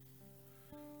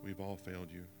 We've all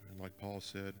failed you. And like Paul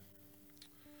said,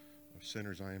 of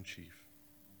sinners I am chief.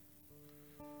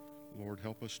 Lord,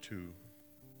 help us to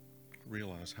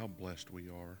realize how blessed we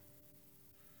are.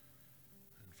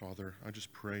 And Father, I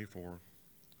just pray for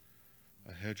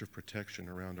a hedge of protection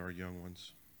around our young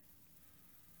ones.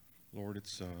 Lord,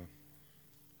 it's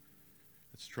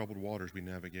troubled waters we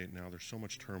navigate now. There's so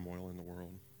much turmoil in the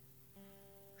world.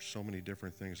 There's so many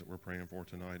different things that we're praying for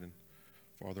tonight. And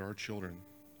Father, our children,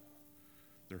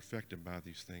 they're affected by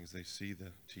these things. They see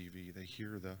the TV, they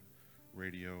hear the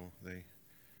radio, they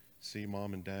see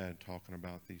mom and dad talking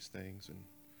about these things.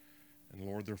 And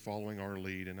Lord, they're following our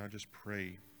lead. And I just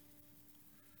pray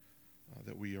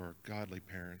that we are godly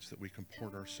parents, that we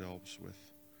comport ourselves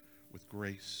with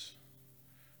grace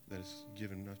that is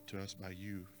given to us by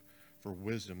you, for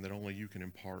wisdom that only you can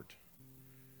impart,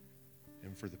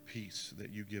 and for the peace that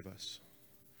you give us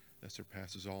that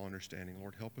surpasses all understanding.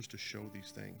 Lord, help us to show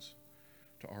these things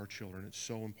to our children. It's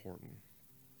so important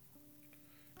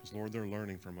because, Lord, they're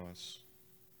learning from us,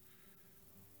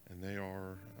 and they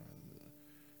are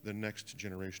the next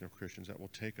generation of Christians that will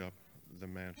take up the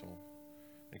mantle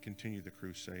and continue the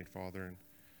crusade, Father. And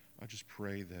I just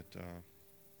pray that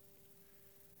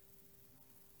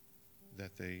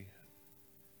they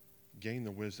gain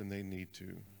the wisdom they need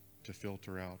to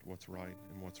filter out what's right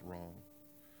and what's wrong.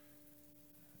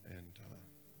 And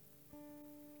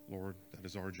Lord, that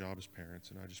is our job as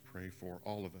parents, and I just pray for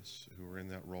all of us who are in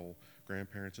that role,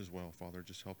 grandparents as well. Father,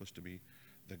 just help us to be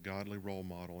the godly role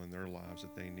model in their lives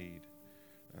that they need,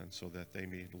 and so that they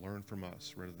may learn from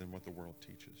us rather than what the world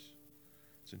teaches.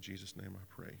 It's in Jesus' name I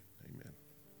pray. Amen.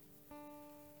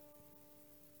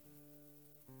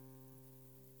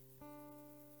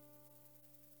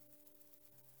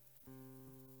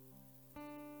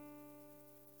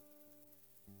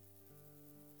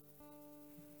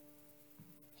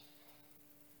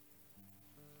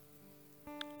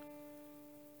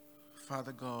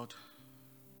 Father God,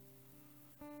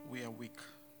 we are weak.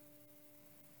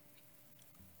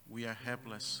 We are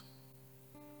helpless.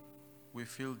 We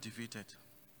feel defeated.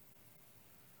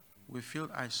 We feel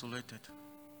isolated.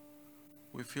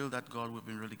 We feel that, God, we've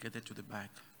been relegated to the back.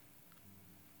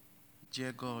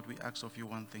 Dear God, we ask of you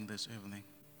one thing this evening,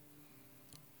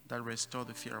 that restore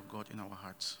the fear of God in our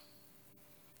hearts.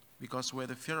 Because where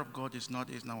the fear of God is not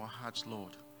in our hearts,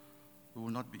 Lord, we will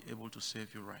not be able to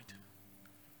serve you right.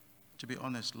 To be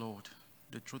honest, Lord,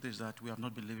 the truth is that we have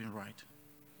not been living right.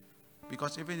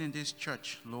 Because even in this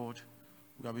church, Lord,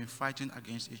 we have been fighting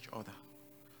against each other.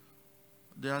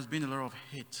 There has been a lot of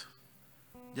hate.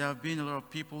 There have been a lot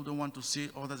of people who don't want to see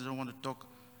others, they don't want to talk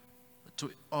to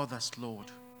others,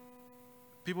 Lord.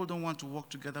 People don't want to work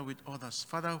together with others.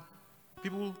 Father,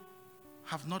 people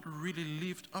have not really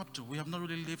lived up to, we have not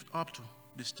really lived up to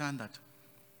the standard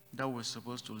that we're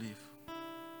supposed to live.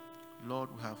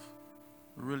 Lord, we have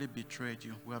really betrayed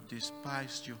you. We have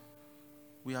despised you.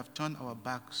 We have turned our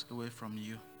backs away from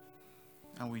you,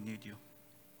 and we need you.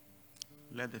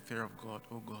 Let the fear of God,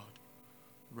 oh God,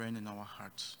 reign in our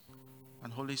hearts.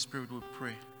 And Holy Spirit, we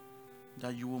pray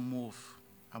that you will move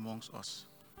amongst us.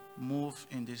 Move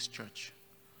in this church.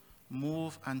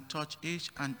 Move and touch each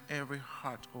and every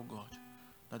heart, oh God.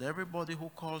 That everybody who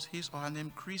calls his or her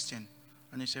name Christian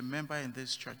and is a member in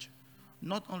this church,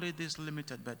 not only this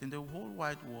limited, but in the whole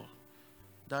wide world,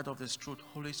 that of this truth,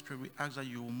 Holy Spirit, we ask that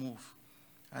you will move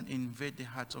and invade the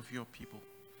hearts of your people,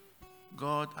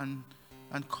 God, and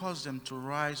cause them to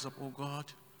rise up, oh God,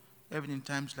 even in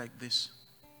times like this,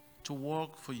 to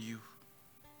work for you,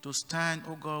 to stand,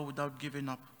 oh God, without giving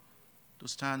up, to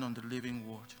stand on the living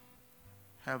word.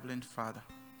 Heavenly Father,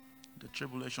 the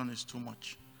tribulation is too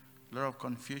much. A lot of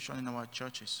confusion in our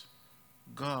churches.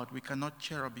 God, we cannot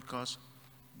cheer up because,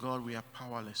 God, we are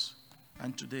powerless.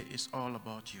 And today is all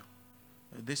about you.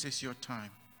 This is your time.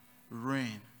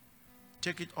 Reign.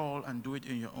 Take it all and do it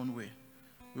in your own way.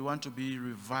 We want to be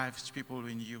revived people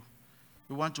in you.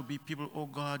 We want to be people, oh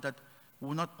God, that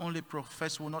will not only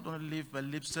profess, will not only live by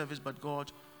lip service, but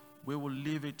God, we will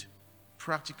live it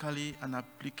practically and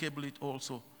applicably it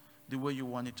also the way you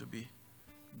want it to be.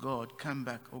 God, come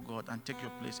back, oh God, and take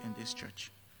your place in this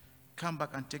church. Come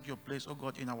back and take your place, oh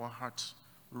God, in our hearts.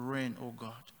 Reign, oh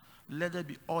God. Let there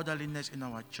be orderliness in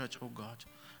our church, oh God.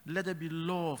 Let there be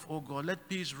love, oh God. Let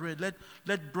peace reign.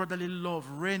 Let brotherly love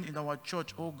reign in our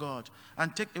church, oh God.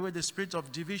 And take away the spirit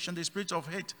of division, the spirit of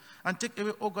hate. And take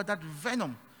away, oh God, that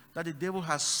venom that the devil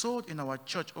has sowed in our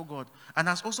church, oh God. And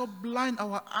has also blinded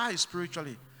our eyes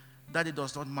spiritually, that it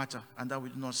does not matter and that we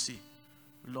do not see.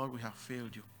 Lord, we have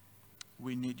failed you.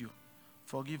 We need you.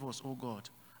 Forgive us, oh God,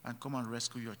 and come and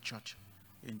rescue your church.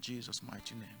 In Jesus'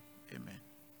 mighty name, amen.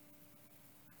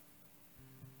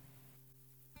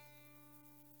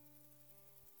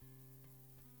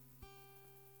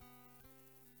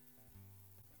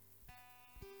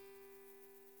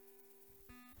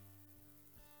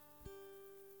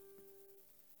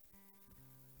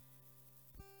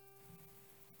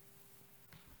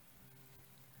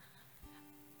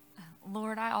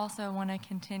 Lord, I also want to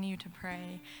continue to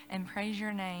pray and praise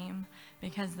your name,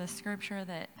 because the scripture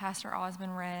that Pastor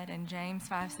Osmond read in James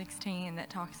 5:16 that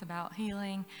talks about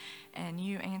healing and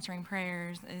you answering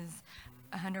prayers is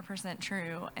 100%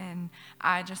 true. And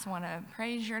I just want to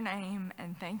praise your name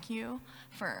and thank you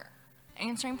for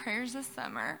answering prayers this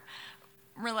summer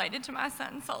related to my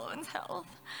son Sullivan's health.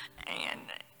 And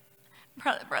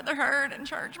Brother Hurd and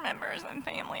church members and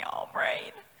family all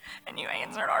prayed, and you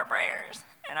answered our prayers,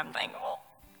 and I'm thankful.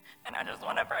 And I just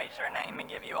want to praise your name and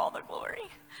give you all the glory.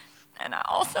 And I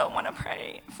also want to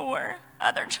pray for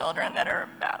other children that are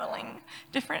battling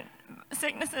different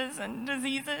sicknesses and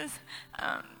diseases.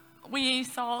 We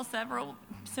saw several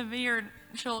severe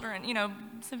children,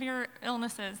 severe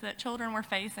illnesses that children were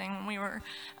facing when we were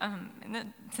in the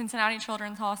Cincinnati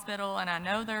Children's Hospital, and I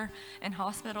know they're in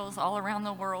hospitals all around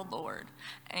the world, Lord.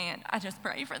 And I just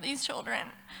pray for these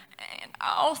children, and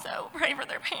I also pray for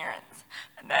their parents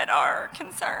that are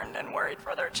concerned and worried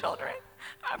for their children.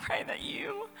 I pray that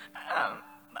you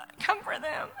comfort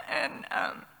them and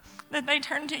that they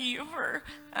turn to you for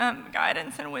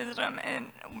guidance and wisdom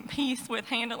and peace with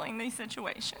handling these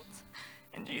situations.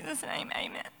 In Jesus' name,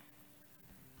 amen.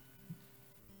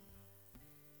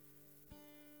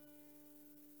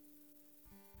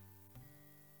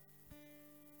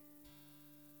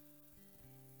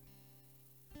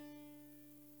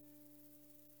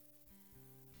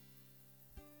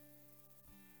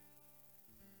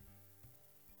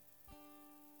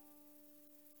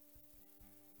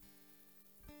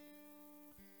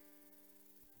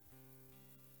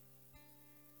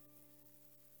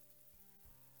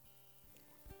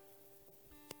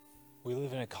 We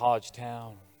live in a college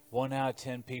town. 1 out of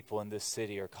 10 people in this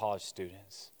city are college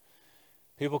students.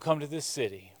 People come to this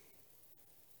city.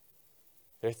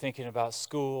 They're thinking about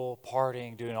school,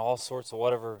 partying, doing all sorts of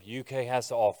whatever UK has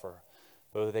to offer,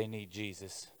 but they need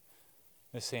Jesus.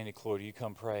 Miss Sandy Cloyd, you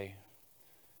come pray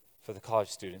for the college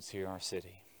students here in our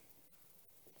city.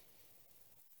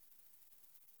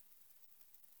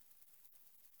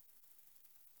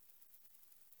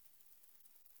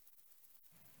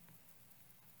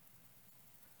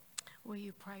 Will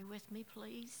you pray with me,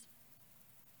 please?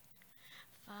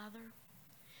 Father,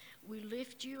 we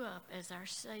lift you up as our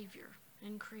Savior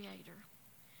and Creator.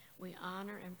 We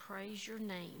honor and praise your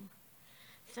name.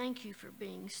 Thank you for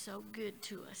being so good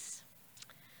to us.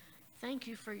 Thank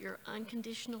you for your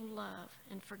unconditional love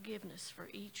and forgiveness for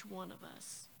each one of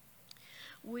us.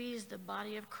 We as the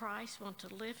body of Christ want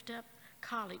to lift up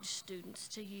college students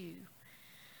to you.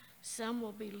 Some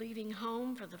will be leaving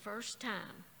home for the first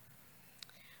time.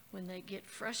 When they get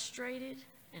frustrated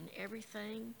and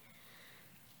everything,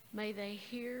 may they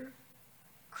hear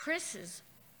Chris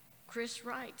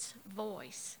Wright's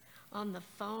voice on the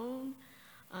phone,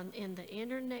 in the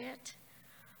internet,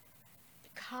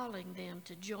 calling them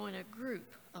to join a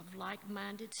group of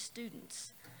like-minded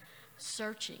students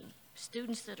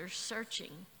that are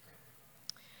searching.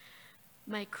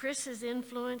 May Chris's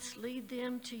influence lead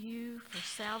them to you for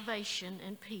salvation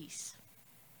and peace.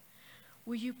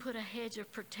 Will you put a hedge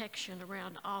of protection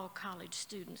around all college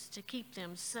students to keep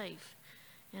them safe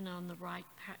and on the right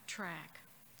track?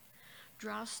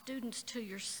 Draw students to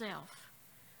yourself.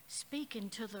 Speak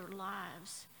into their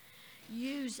lives.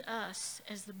 Use us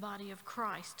as the body of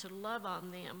Christ to love on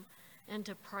them and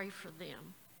to pray for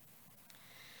them.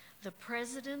 The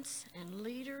presidents and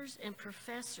leaders and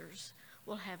professors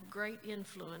will have great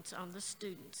influence on the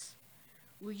students.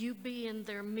 Will you be in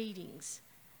their meetings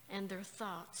and their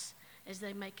thoughts as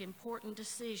they make important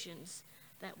decisions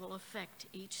that will affect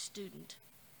each student?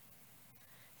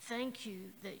 Thank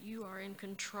you that you are in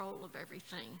control of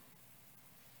everything.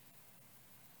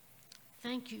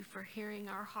 Thank you for hearing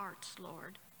our hearts,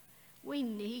 Lord. We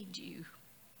need you.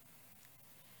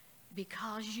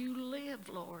 Because you live,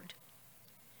 Lord,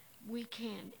 we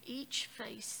can each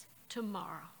face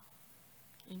tomorrow.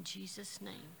 In Jesus'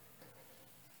 name.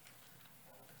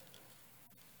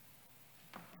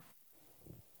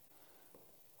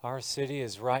 Our city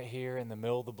is right here in the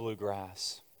middle of the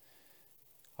bluegrass.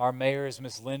 Our mayor is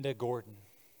Miss Linda Gordon.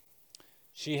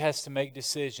 She has to make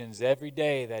decisions every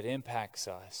day that impacts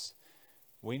us.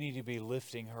 We need to be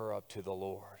lifting her up to the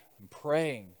Lord and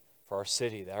praying for our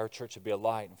city, that our church would be a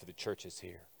light, and for the churches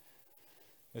here.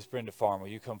 Miss Brenda Farmer,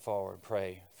 will you come forward and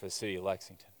pray for the city of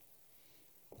Lexington?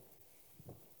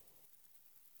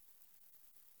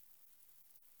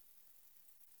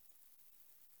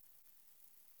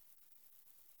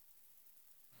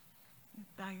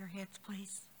 Bow your heads,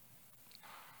 please.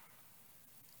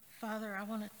 Father, I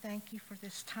want to thank you for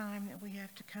this time that we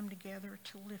have to come together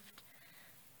to lift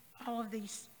all of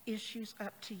these issues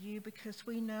up to you, because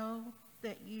we know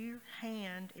that your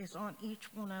hand is on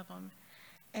each one of them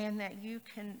and that you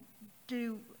can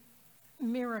do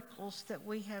miracles that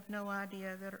we have no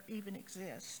idea that even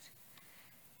exist.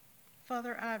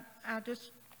 Father, I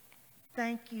just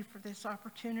thank you for this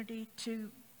opportunity to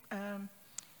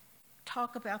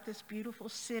talk about this beautiful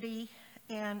city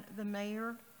and the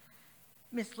mayor,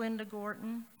 Miss Linda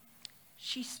Gordon.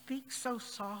 She speaks so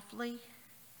softly,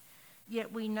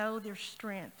 yet we know there's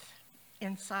strength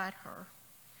inside her.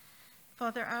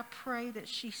 Father, I pray that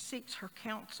she seeks her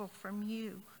counsel from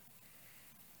you.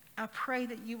 I pray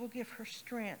that you will give her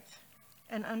strength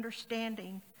and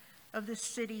understanding of this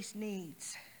city's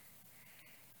needs.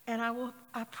 And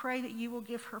I pray that you will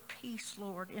give her peace,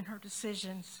 Lord, in her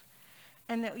decisions,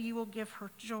 and that you will give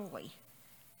her joy.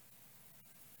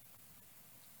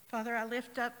 Father, I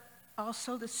lift up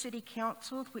also the city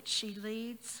council which she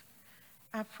leads.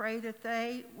 I pray that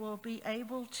they will be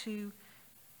able to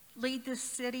lead this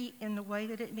city in the way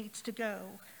that it needs to go.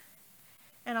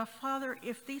 And Father,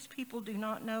 if these people do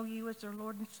not know you as their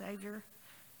Lord and Savior,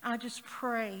 I just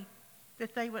pray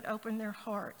that they would open their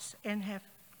hearts and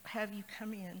have you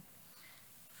come in.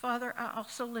 Father, I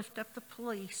also lift up the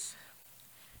police,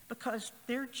 because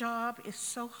their job is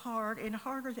so hard and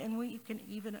harder than we can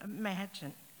even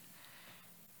imagine.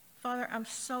 Father, I'm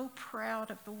so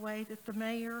proud of the way that the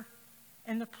mayor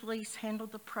and the police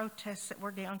handled the protests that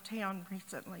were downtown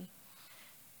recently.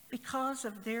 Because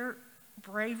of their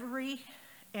bravery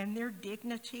and their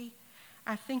dignity,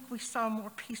 I think we saw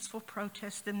more peaceful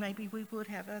protests than maybe we would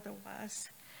have otherwise.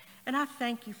 And I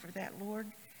thank you for that, Lord,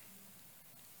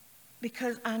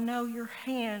 because I know your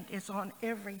hand is on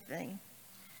everything.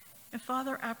 And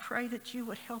Father, I pray that you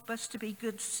would help us to be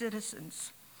good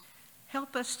citizens.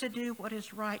 Help us to do what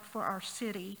is right for our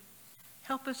city.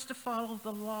 Help us to follow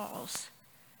the laws.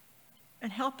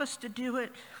 And help us to do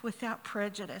it without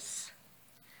prejudice.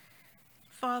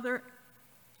 Father,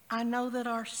 I know that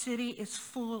our city is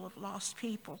full of lost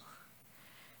people.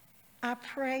 I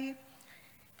pray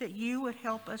that you would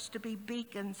help us to be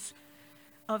beacons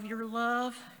of your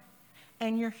love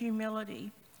and your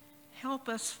humility. Help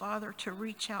us, Father, to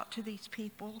reach out to these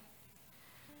people.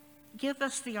 Give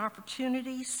us the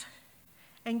opportunities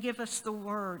and give us the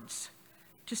words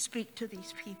to speak to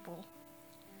these people.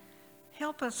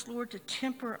 Help us, Lord, to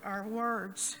temper our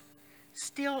words,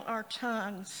 still our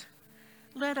tongues.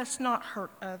 Let us not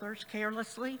hurt others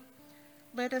carelessly.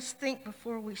 Let us think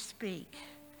before we speak.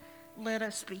 Let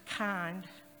us be kind.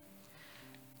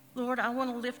 Lord, I want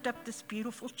to lift up this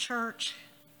beautiful church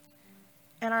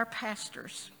and our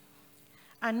pastors.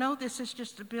 I know this is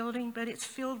just a building, but it's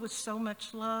filled with so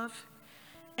much love,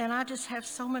 and I just have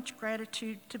so much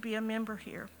gratitude to be a member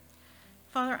here.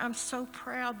 Father, I'm so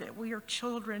proud that we are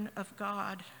children of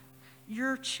God,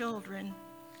 your children.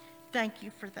 Thank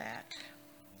you for that.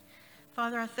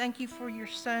 Father, I thank you for your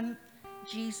son,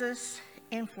 Jesus,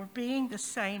 and for being the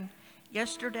same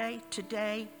yesterday,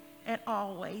 today, and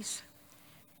always.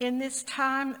 In this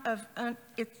time of,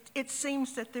 it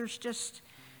seems that there's just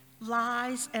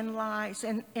lies,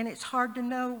 and it's hard to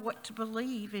know what to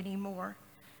believe anymore.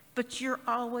 But you're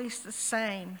always the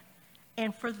same,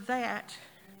 and for that,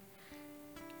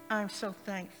 I'm so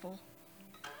thankful.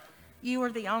 You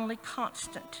are the only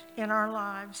constant in our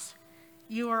lives.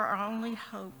 You are our only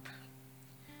hope.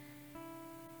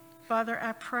 Father,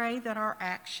 I pray that our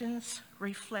actions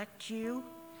reflect you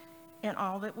in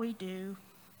all that we do,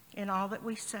 in all that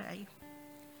we say.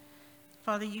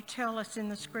 Father, you tell us in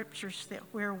the scriptures that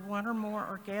where one or more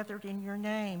are gathered in your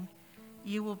name,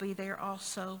 you will be there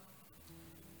also.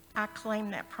 I claim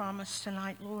that promise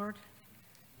tonight, Lord,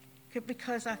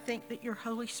 because I think that your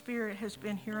Holy Spirit has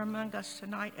been here among us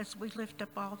tonight as we lift up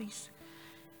all these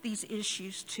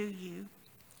issues to you.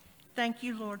 Thank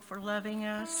you, Lord, for loving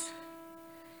us.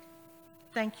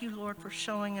 Thank you, Lord, for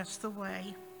showing us the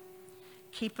way.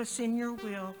 Keep us in your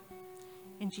will.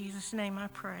 In Jesus' name I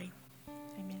pray.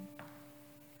 Amen.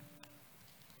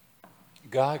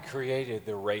 God created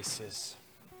the races.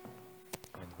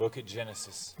 And Look at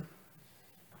Genesis.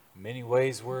 In many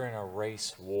ways, we're in a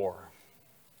race war.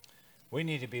 We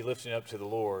need to be lifting up to the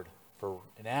Lord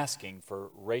and asking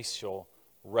for racial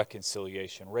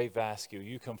reconciliation. Ray Vasquez,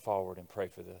 you come forward and pray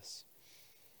for this.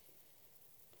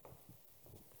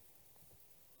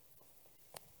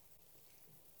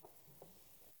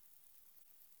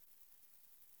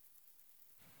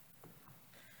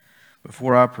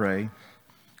 Before I pray,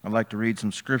 I'd like to read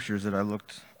some scriptures that I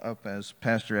looked up as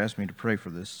Pastor asked me to pray for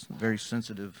this very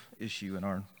sensitive issue in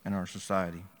our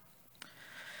society.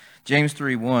 James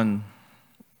 3:1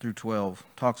 through 12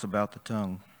 talks about the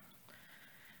tongue. It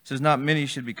says, "Not many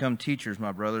should become teachers,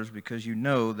 my brothers, because you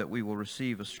know that we will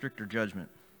receive a stricter judgment.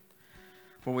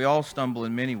 For we all stumble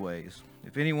in many ways.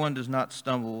 If anyone does not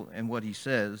stumble in what he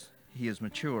says, he is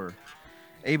mature,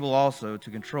 able also to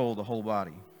control the whole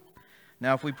body.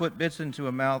 Now if we put bits into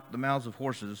the mouths of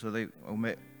horses so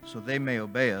they may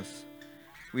obey us,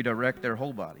 we direct their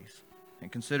whole bodies.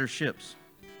 And consider ships.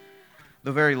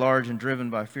 Though very large and driven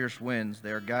by fierce winds,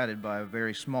 they are guided by a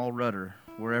very small rudder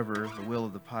wherever the will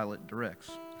of the pilot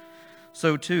directs.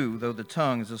 So too, though the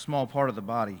tongue is a small part of the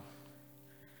body,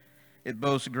 it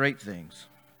boasts great things.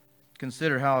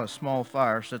 Consider how a small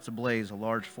fire sets ablaze a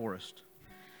large forest.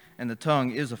 And the tongue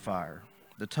is a fire.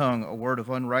 The tongue, a word of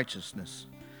unrighteousness,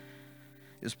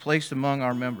 is placed among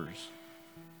our members.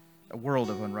 A world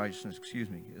of unrighteousness,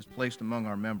 is placed among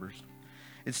our members.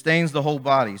 It stains the whole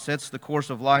body, sets the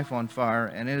course of life on fire,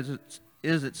 and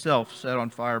is itself set on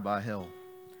fire by hell.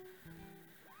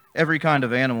 Every kind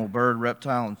of animal, bird,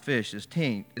 reptile, and fish is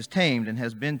tamed and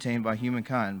has been tamed by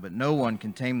humankind, but no one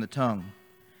can tame the tongue.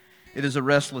 It is a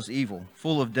restless evil,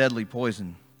 full of deadly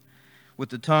poison. With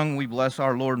the tongue we bless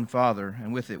our Lord and Father,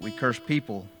 and with it we curse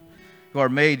people who are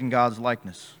made in God's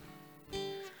likeness.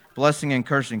 Blessing and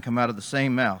cursing come out of the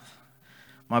same mouth.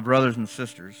 My brothers and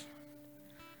sisters,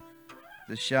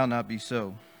 this shall not be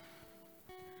so.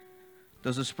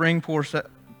 Does a spring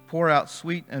pour out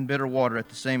sweet and bitter water at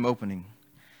the same opening?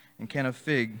 And can a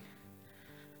fig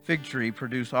tree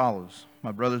produce olives,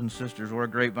 my brothers and sisters, or a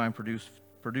grapevine produce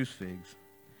figs?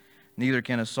 Neither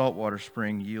can a saltwater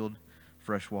spring yield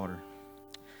fresh water.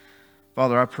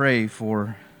 Father, I pray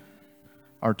for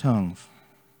our tongues.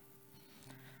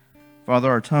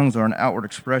 Father, our tongues are an outward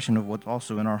expression of what's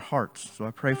also in our hearts. So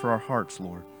I pray for our hearts,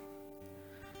 Lord.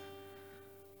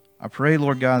 I pray,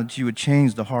 Lord God, that you would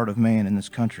change the heart of man in this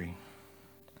country.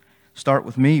 Start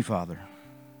with me, Father.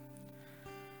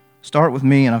 Start with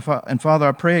me. And Father,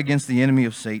 I pray against the enemy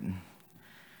of Satan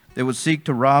that would seek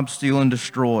to rob, steal, and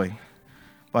destroy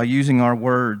by using our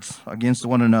words against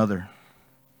one another.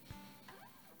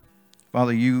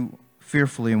 Father, you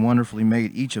fearfully and wonderfully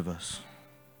made each of us.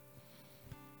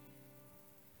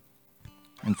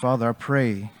 And Father, I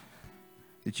pray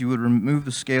that you would remove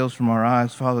the scales from our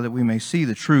eyes, Father, that we may see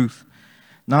the truth,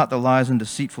 not the lies and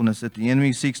deceitfulness that the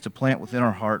enemy seeks to plant within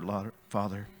our heart,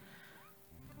 Father.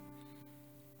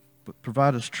 But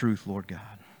provide us truth, Lord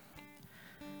God.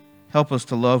 Help us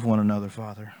to love one another,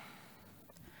 Father.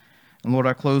 And Lord,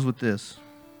 I close with this.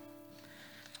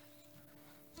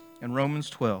 In Romans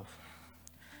 12,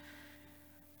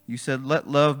 you said, "Let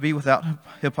love be without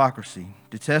hypocrisy.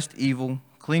 Detest evil.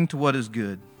 Cling to what is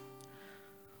good.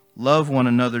 Love one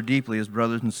another deeply as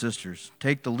brothers and sisters.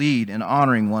 Take the lead in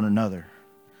honoring one another.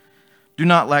 Do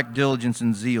not lack diligence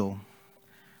and zeal.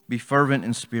 Be fervent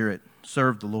in spirit.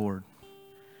 Serve the Lord.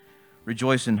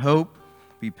 Rejoice in hope.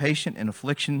 Be patient in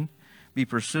affliction. Be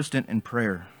persistent in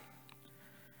prayer.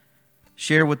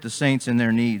 Share with the saints in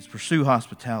their needs. Pursue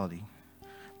hospitality.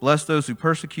 Bless those who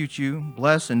persecute you.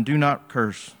 Bless and do not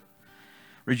curse.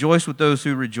 Rejoice with those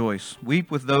who rejoice. Weep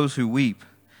with those who weep.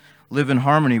 Live in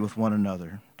harmony with one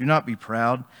another. Do not be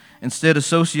proud. Instead,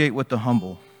 associate with the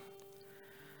humble.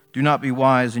 Do not be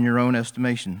wise in your own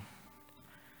estimation.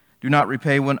 Do not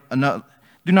repay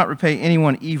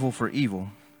anyone evil for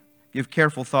evil. Give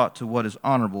careful thought to what is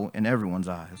honorable in everyone's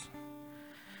eyes.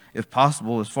 If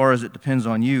possible, as far as it depends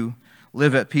on you,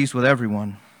 live at peace with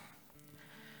everyone.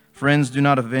 Friends, do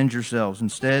not avenge yourselves.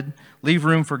 Instead, leave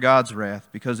room for God's wrath,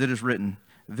 because it is written,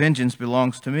 'Vengeance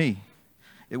belongs to me.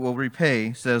 It will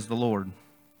repay, says the Lord.'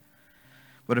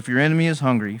 But if your enemy is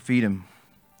hungry, feed him.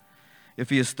 If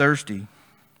he is thirsty,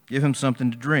 give him something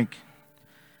to drink.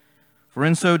 For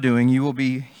in so doing, you will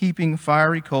be heaping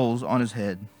fiery coals on his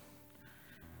head.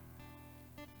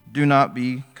 Do not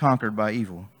be conquered by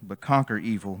evil, but conquer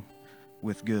evil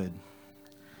with good."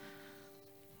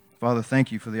 Father, thank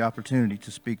you for the opportunity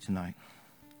to speak tonight.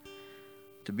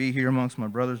 To be here amongst my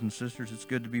brothers and sisters, it's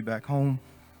good to be back home.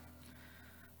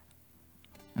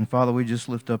 And Father, we just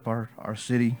lift up our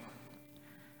city,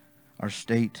 our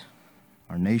state,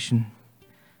 our nation.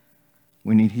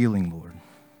 We need healing, Lord.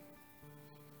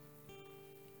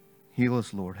 Heal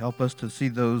us, Lord. Help us to see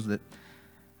those that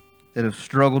have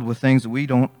struggled with things that we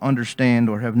don't understand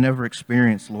or have never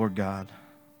experienced, Lord God.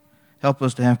 Help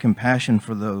us to have compassion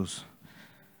for those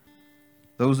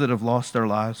that have lost their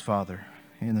lives, Father,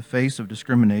 in the face of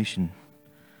discrimination.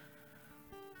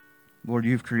 Lord,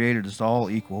 you've created us all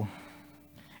equal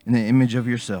in the image of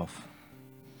yourself.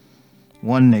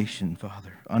 One nation,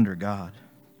 Father, under God.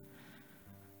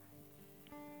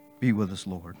 Be with us,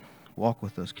 Lord. Walk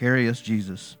with us. Carry us,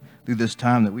 Jesus, through this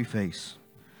time that we face.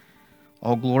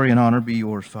 All glory and honor be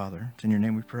yours, Father. It's in your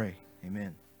name we pray.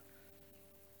 Amen.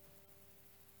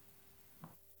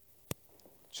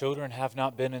 Children have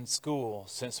not been in school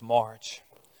since March.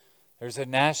 There's a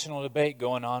national debate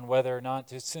going on whether or not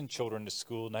to send children to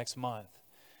school next month.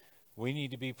 We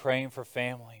need to be praying for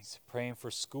families, praying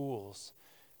for schools,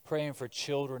 praying for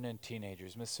children and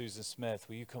teenagers. Miss Susan Smith,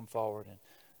 will you come forward and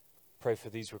pray for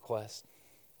these requests?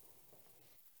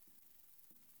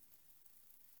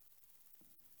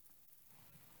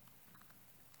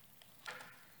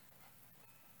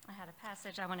 I had a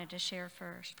passage I wanted to share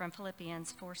first from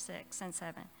Philippians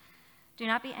 4:6-7. Do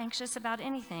not be anxious about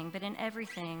anything, but in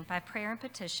everything, by prayer and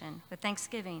petition, with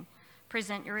thanksgiving,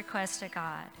 present your requests to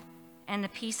God. And the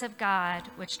peace of God,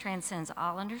 which transcends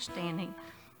all understanding,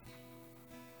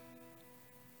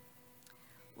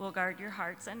 will guard your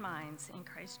hearts and minds in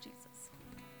Christ Jesus.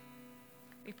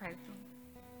 We pray with me.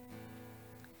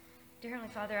 Dear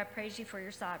Heavenly Father, I praise you for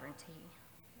your sovereignty.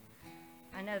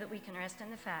 I know that we can rest in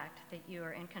the fact that you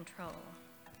are in control,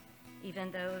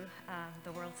 even though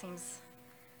the world seems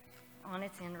on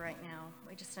its end right now.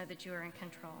 We just know that you are in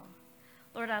control.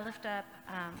 Lord, I lift up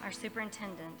our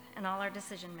superintendent and all our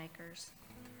decision makers.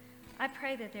 I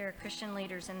pray that there are Christian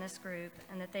leaders in this group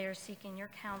and that they are seeking your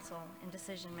counsel in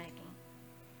decision making.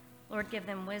 Lord, give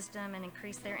them wisdom and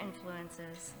increase their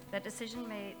influences, that decisions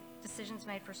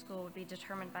made for school would be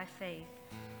determined by faith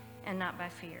and not by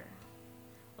fear.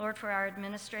 Lord, for our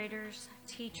administrators,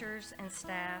 teachers, and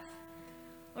staff,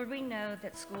 Lord, we know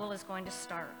that school is going to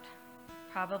start,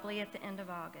 probably at the end of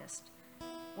August.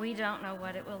 We don't know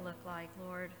what it will look like,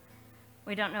 Lord.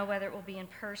 We don't know whether it will be in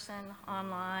person,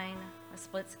 online, a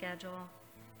split schedule,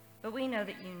 but we know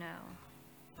that you know.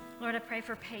 Lord, I pray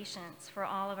for patience for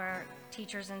all of our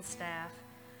teachers and staff.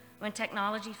 When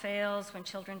technology fails, when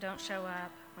children don't show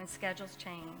up, when schedules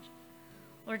change,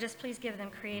 Lord, just please give them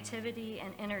creativity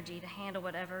and energy to handle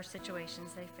whatever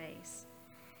situations they face,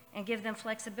 and give them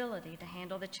flexibility to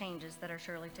handle the changes that are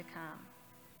surely to come.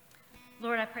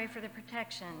 Lord, I pray for the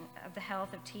protection of the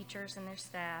health of teachers and their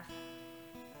staff.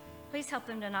 Please help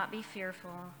them to not be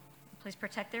fearful. Please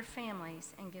protect their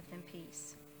families and give them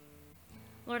peace.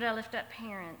 Lord, I lift up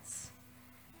parents.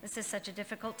 This is such a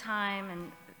difficult time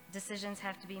and decisions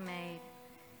have to be made.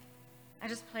 I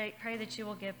just pray that you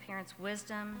will give parents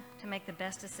wisdom to make the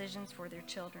best decisions for their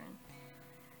children.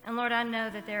 And Lord, I know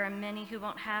that there are many who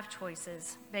won't have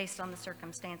choices based on the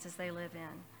circumstances they live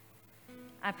in.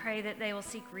 I pray that they will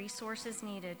seek resources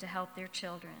needed to help their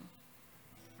children.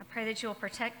 I pray that you will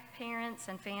protect parents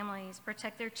and families,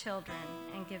 protect their children,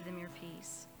 and give them your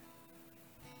peace.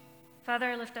 Father,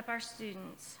 I lift up our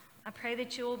students. I pray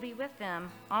that you will be with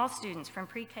them, all students from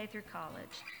pre-K through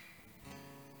college.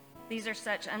 These are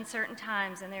such uncertain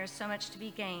times, and there is so much to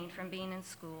be gained from being in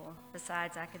school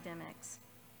besides academics.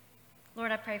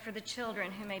 Lord, I pray for the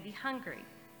children who may be hungry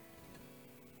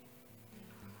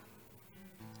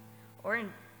or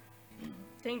in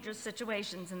dangerous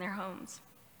situations in their homes.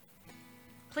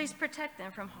 Please protect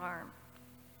them from harm.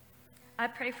 I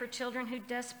pray for children who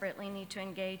desperately need to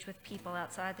engage with people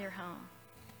outside their home.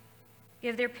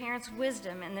 Give their parents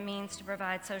wisdom and the means to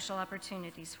provide social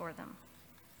opportunities for them.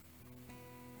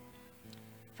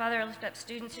 Father, I lift up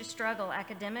students who struggle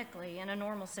academically in a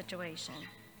normal situation,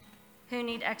 who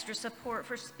need extra support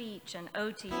for speech and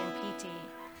OT and PT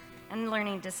and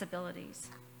learning disabilities.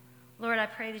 Lord, I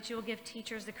pray that you will give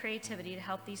teachers the creativity to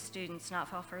help these students not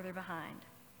fall further behind.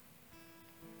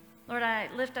 Lord, I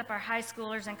lift up our high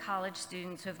schoolers and college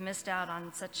students who have missed out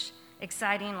on such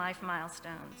exciting life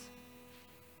milestones.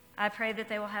 I pray that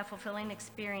they will have fulfilling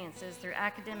experiences through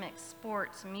academics,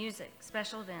 sports, music,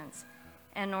 special events,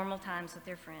 and normal times with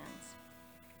their friends.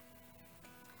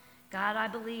 God, I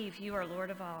believe you are Lord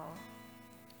of all.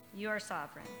 You are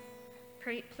sovereign.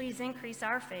 Please increase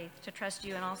our faith to trust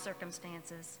you in all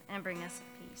circumstances and bring us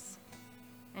peace.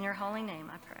 In your holy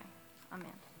name I pray.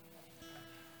 Amen.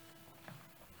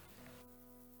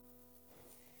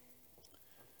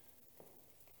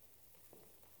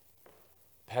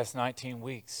 Past 19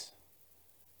 weeks,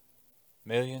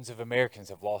 millions of Americans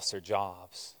have lost their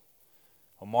jobs.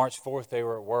 On March 4th, they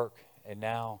were at work, and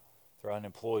now They're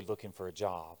unemployed looking for a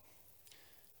job.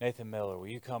 Nathan Miller, will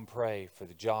you come pray for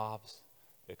the jobs,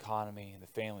 the economy, and the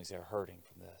families that are hurting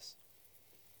from this?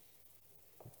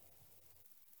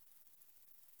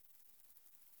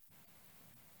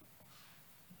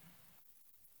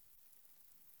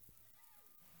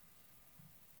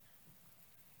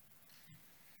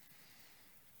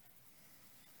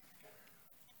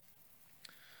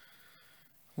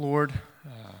 Lord,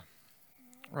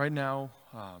 right now,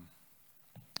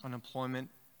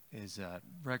 unemployment is at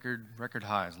record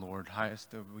highs, Lord, highest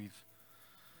that we've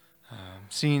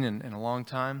seen in a long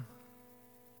time.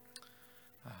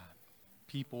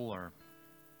 People are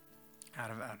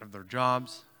out of their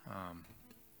jobs.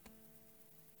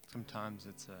 Sometimes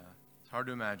it's hard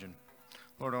to imagine.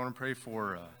 Lord, I want to pray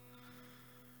for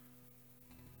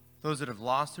those that have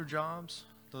lost their jobs,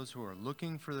 those who are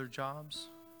looking for their jobs.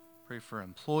 Pray for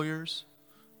employers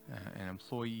and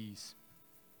employees.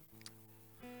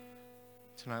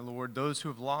 Tonight, Lord, those who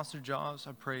have lost their jobs,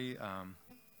 I pray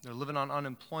they're living on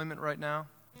unemployment right now.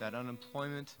 That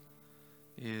unemployment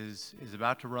is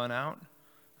about to run out.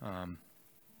 I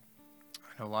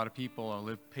know a lot of people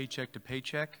live paycheck to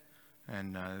paycheck,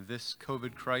 and this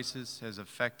COVID crisis has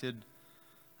affected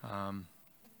a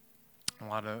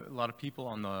lot of people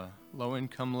on the low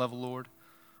income level, Lord.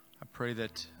 I pray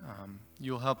that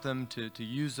you'll help them to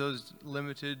use those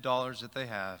limited dollars that they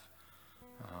have.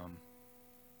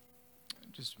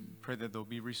 Just pray that they'll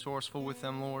be resourceful with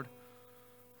them, Lord.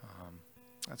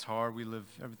 That's hard.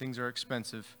 Everything's are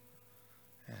expensive.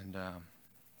 And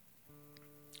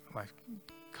life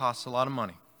costs a lot of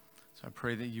money. So I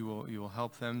pray that you will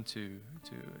help them to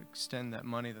extend that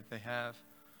money that they have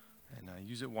and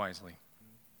use it wisely.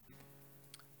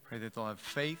 Pray that they'll have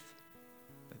faith,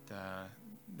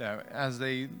 that as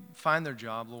they find their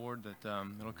job, Lord, that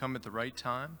it'll come at the right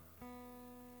time.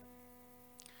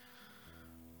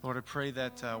 Lord, I pray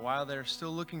that while they're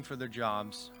still looking for their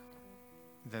jobs,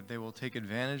 that they will take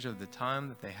advantage of the time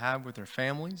that they have with their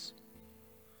families,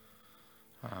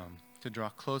 to draw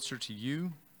closer to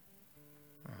you,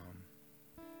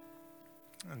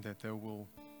 and that they will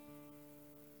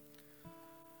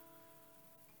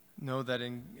know that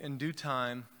in due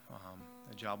time,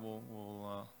 the job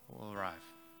will arrive.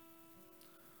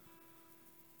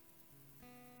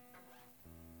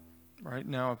 Right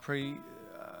now, I pray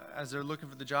as they're looking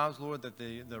for the jobs, Lord, that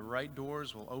the right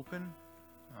doors will open,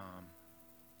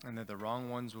 and that the wrong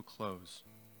ones will close.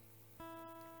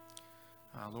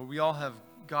 Lord, we all have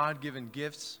God-given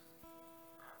gifts,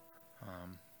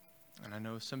 and I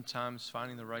know sometimes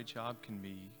finding the right job can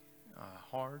be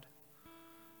hard,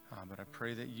 but I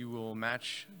pray that you will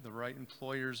match the right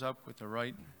employers up with the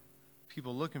right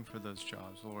people looking for those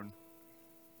jobs, Lord.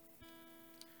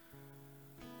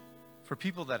 For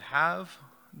people that have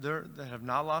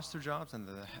not lost their jobs and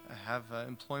that have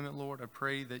employment, Lord, I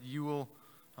pray that you will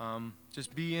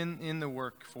just be in the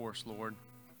workforce, Lord.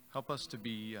 Help us to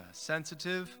be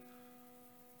sensitive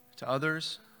to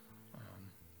others.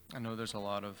 I know there's a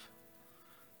lot of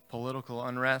political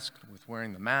unrest with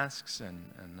wearing the masks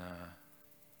and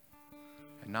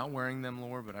not wearing them,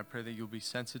 Lord, but I pray that you'll be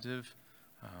sensitive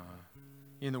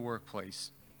in the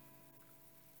workplace.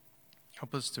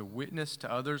 Help us to witness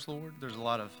to others, Lord. There's a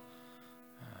lot of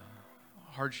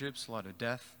hardships, a lot of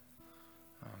death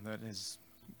that has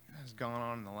gone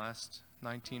on in the last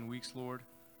 19 weeks, Lord.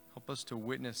 Help us to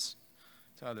witness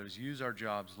to others. Use our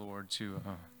jobs, Lord, to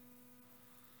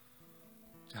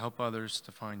help others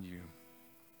to find you.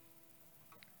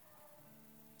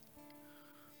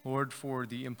 Lord, for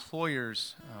the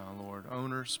employers, Lord,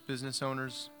 owners, business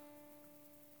owners,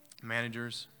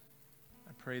 managers,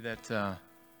 I pray that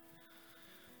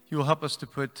you will help us to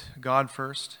put God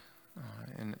first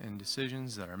in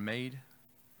decisions that are made.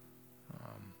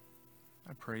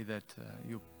 I pray that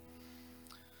you'll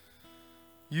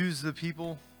use the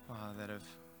people that have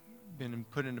been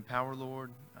put into power,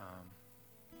 Lord,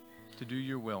 to do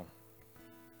your will.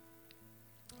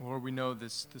 Lord, we know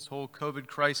this whole COVID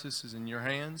crisis is in your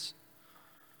hands.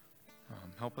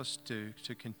 Help us to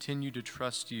continue to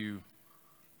trust you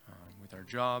with our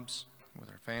jobs, with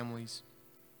our families.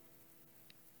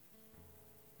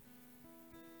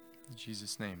 In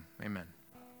Jesus' name, amen.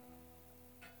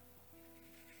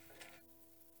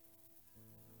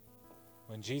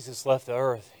 When Jesus left the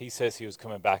earth, he says he was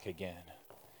coming back again.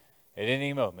 At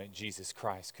any moment, Jesus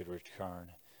Christ could return.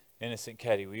 Innocent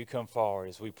Ketty, will you come forward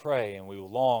as we pray and we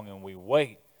long and we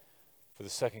wait for the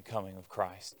second coming of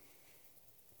Christ?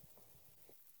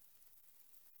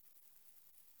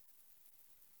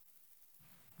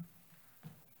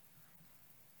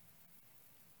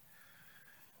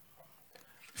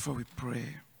 Before we pray,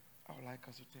 I would like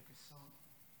us to take a song.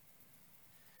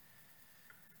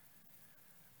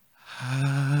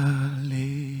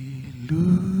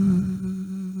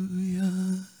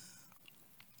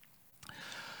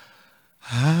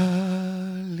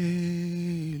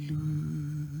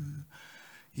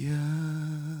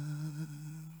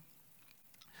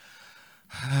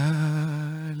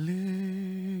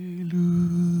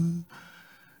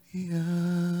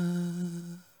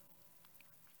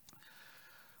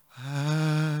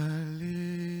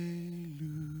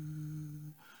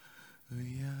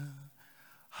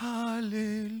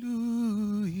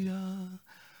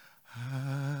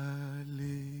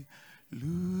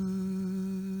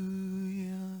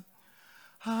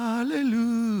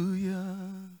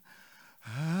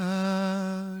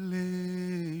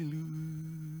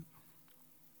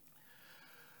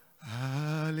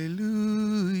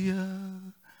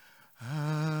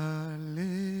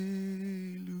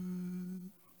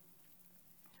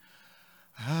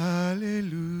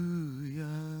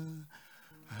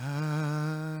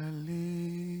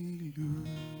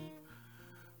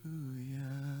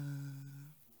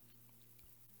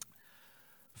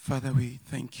 Father, we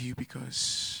thank you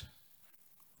because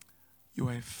you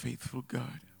are a faithful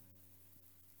God.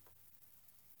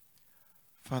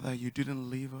 Father, you didn't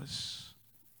leave us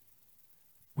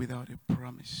without a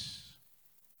promise.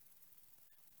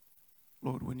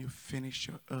 Lord, when you finished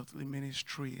your earthly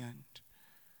ministry and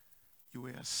you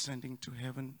were ascending to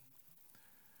heaven,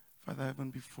 Father,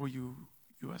 even before you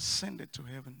ascended to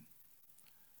heaven,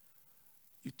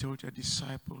 you told your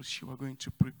disciples you were going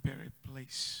to prepare a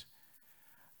place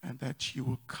and that you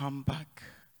will come back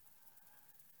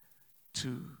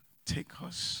to take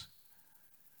us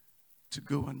to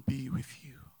go and be with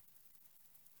you.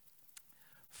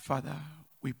 Father,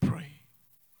 we pray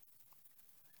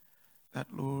that,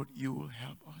 Lord, you will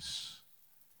help us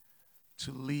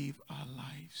to live our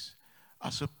lives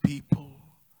as a people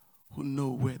who know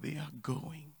where they are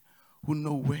going, who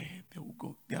know where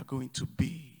they are going to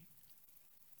be.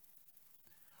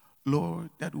 Lord,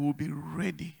 that we'll be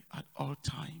ready at all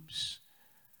times,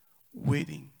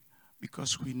 waiting,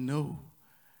 because we know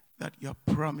that your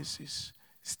promises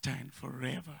stand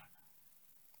forever.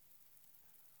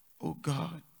 Oh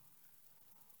God,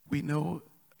 we know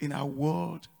in our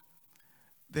world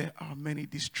there are many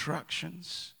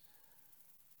distractions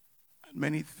and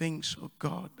many things, oh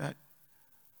God, that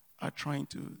are trying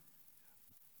to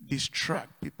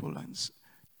distract people and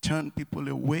turn people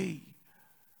away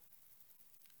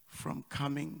from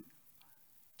coming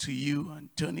to you, and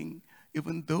turning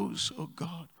even those, oh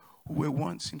God, who were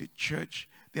once in the church,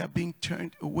 they are being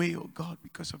turned away, oh God,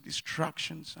 because of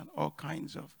distractions and all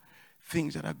kinds of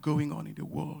things that are going on in the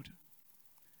world.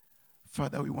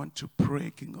 Father, we want to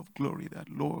pray, King of Glory, that,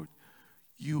 Lord,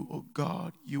 you, oh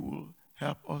God, you will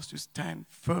help us to stand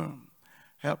firm,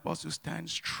 help us to stand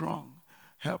strong,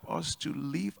 help us to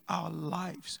live our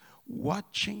lives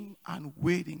watching and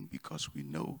waiting, because we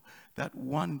know that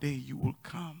one day you will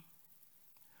come.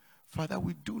 Father,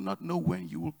 we do not know when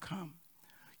you will come.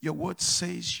 Your word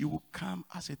says you will come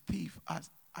as a thief at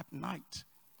night.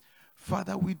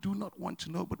 Father, we do not want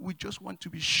to know, but we just want to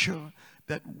be sure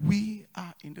that we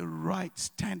are in the right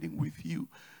standing with you,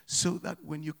 so that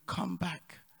when you come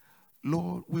back,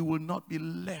 Lord, we will not be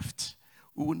left.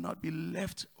 We will not be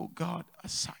left, oh God,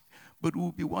 aside, but we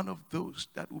will be one of those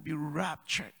that will be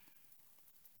raptured.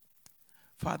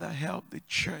 Father, help the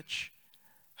church.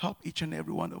 Help each and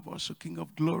every one of us, O King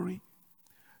of Glory,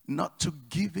 not to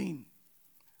give in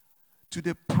to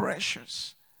the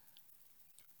pressures.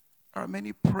 There are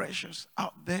many pressures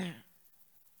out there,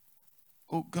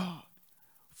 oh God,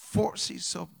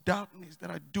 forces of darkness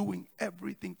that are doing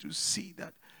everything to see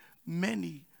that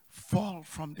many fall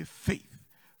from the faith.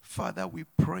 Father, we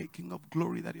pray, King of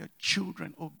Glory, that your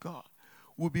children, oh God,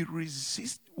 will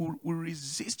resist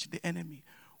the enemy,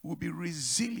 will be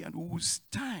resilient, will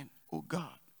stand, oh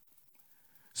God,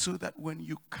 so that when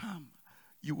you come,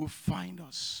 you will find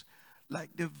us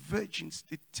like the virgins,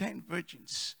 the 10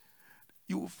 virgins.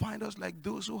 You will find us like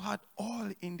those who had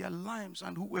oil in their lamps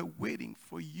and who were waiting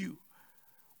for you.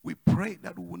 We pray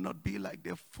that we will not be like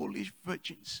the foolish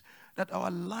virgins, that our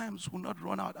lamps will not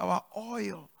run out, our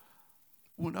oil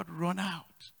will not run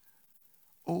out.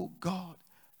 Oh God,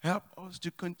 help us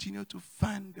to continue to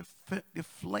fan the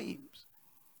flames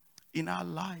in our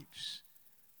lives.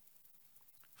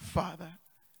 Father,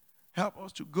 help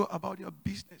us to go about your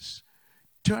business,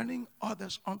 turning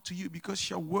others unto you, because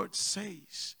your word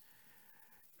says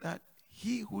that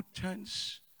he who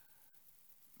turns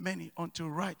many unto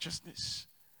righteousness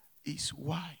is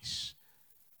wise.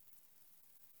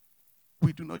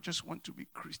 We do not just want to be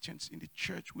Christians in the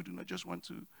church. We do not just want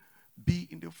to be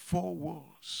in the four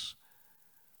walls.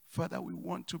 Father, we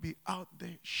want to be out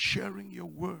there sharing your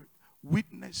word,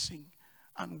 witnessing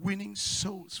and winning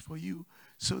souls for you,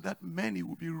 so that many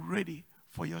will be ready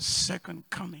for your second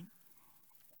coming.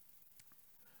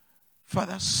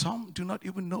 Father, some do not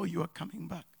even know you are coming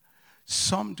back.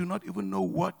 Some do not even know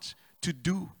what to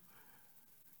do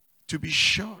to be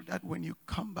sure that when you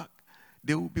come back,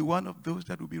 they will be one of those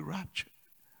that will be raptured.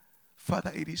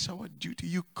 Father, it is our duty.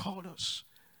 You called us.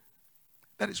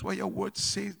 That is why your word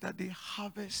says that the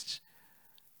harvest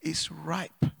is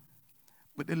ripe,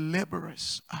 but the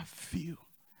laborers are few.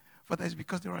 Father, it's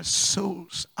because there are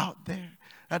souls out there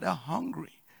that are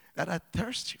hungry, that are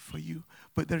thirsty for you,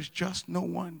 but there's just no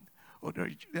one, or there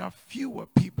are fewer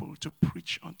people to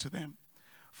preach unto them.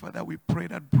 Father, we pray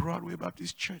that Broadway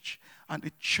Baptist Church and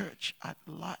the church at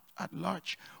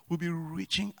large will be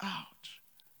reaching out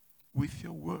with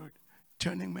your word,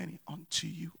 turning many unto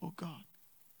you, oh God.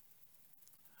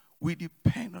 We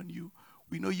depend on you.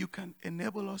 We know you can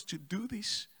enable us to do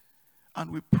this. And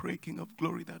we pray, King of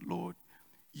Glory, that, Lord,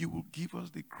 you will give us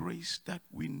the grace that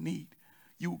we need.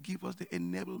 you will give us the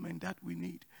enablement that we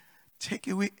need. Take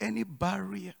away any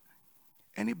barrier,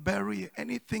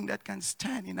 anything that can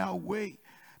stand in our way,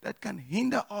 that can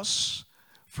hinder us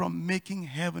from making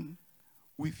heaven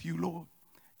with you, Lord.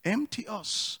 Empty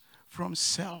us from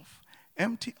self.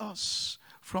 Empty us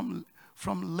from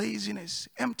laziness.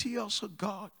 Empty us, oh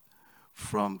God,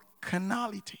 from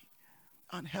carnality.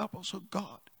 And help us, oh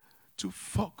God, to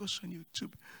focus on you,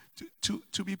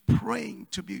 to be praying,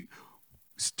 to be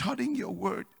studying your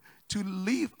word, to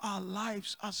live our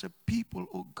lives as a people,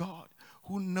 oh God,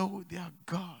 who know they are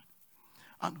God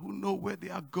and who know where they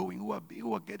are going,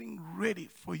 who are getting ready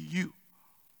for you.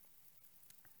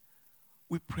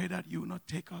 We pray that you will not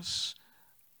take us,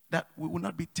 that we will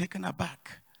not be taken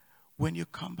aback when you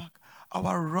come back.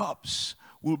 Our robes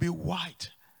will be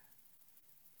white.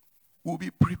 We'll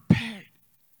be prepared.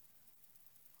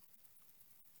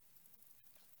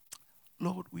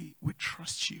 Lord, we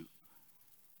trust you.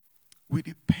 We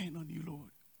depend on you, Lord.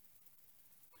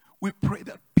 We pray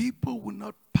that people will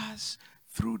not pass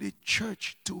through the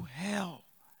church to hell.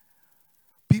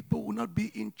 People will not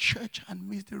be in church and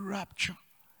miss the rapture.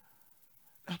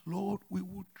 That, Lord, we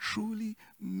will truly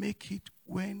make it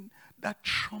when that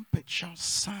trumpet shall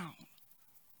sound.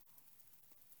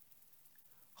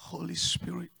 Holy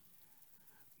Spirit,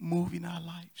 move in our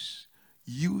lives.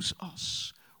 Use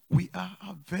us. We are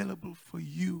available for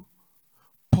you.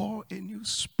 Pour a new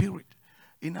spirit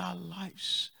in our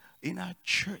lives, in our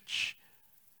church,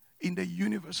 in the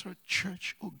universal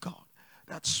church, oh God.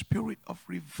 That spirit of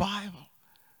revival.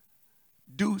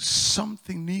 Do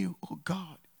something new, oh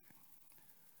God.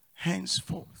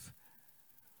 Henceforth,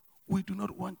 we do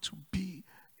not want to be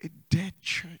a dead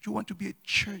church. We want to be a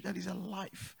church that is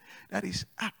alive, that is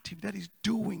active, that is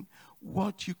doing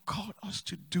what you called us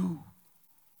to do.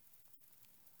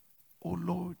 Oh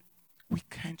Lord, we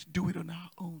can't do it on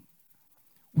our own.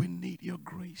 We need your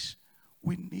grace.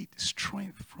 We need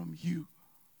strength from you.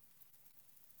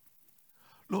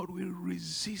 Lord, we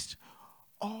resist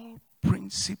all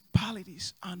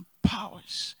principalities and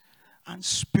powers and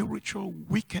spiritual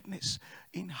wickedness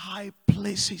in high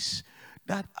places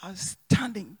that are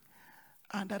standing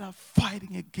and that are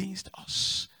fighting against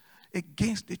us,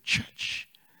 against the church,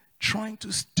 trying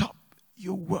to stop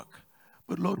your work.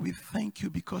 But Lord, we thank you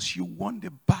because you won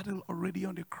the battle already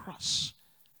on the cross.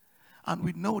 And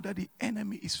we know that the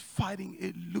enemy is fighting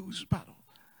a loose battle.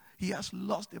 He has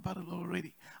lost the battle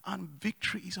already, and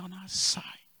victory is on our side.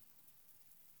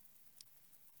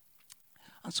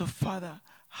 And so, Father,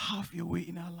 have your way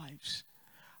in our lives.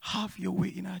 Have your way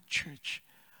in our church.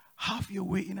 Have your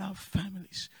way in our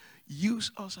families.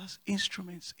 Use us as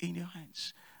instruments in your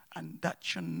hands, and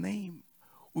that your name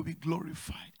will be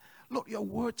glorified. Lord, your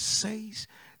word says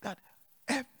that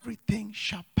everything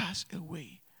shall pass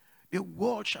away. The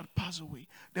world shall pass away.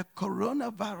 The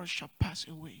coronavirus shall pass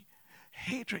away.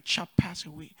 Hatred shall pass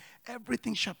away.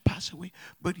 Everything shall pass away.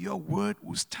 But your word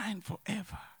will stand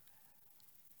forever.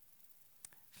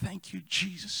 Thank you,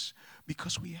 Jesus,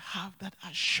 because we have that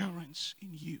assurance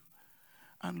in you.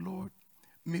 And Lord,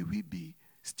 may we be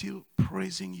still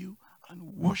praising you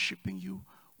and worshiping you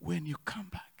when you come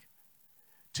back.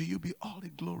 To you be all the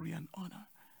glory and honor.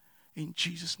 In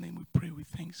Jesus' name we pray with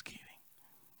thanksgiving.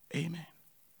 Amen.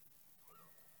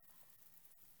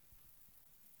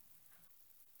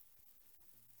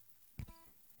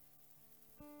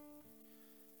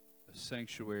 A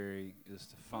sanctuary is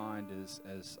defined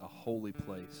as a holy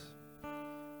place.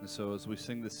 And so as we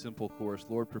sing this simple chorus,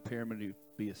 Lord, prepare me to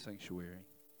be a sanctuary.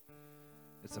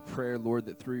 It's a prayer, Lord,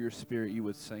 that through your Spirit you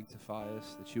would sanctify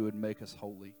us, that you would make us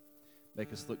holy,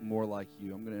 make us look more like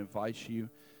you. I'm going to invite you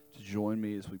to join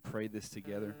me as we pray this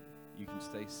together. You can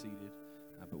stay seated,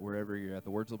 but wherever you're at,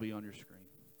 the words will be on your screen.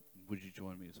 Would you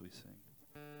join me as we sing?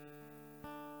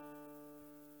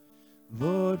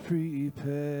 Lord,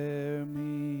 prepare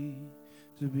me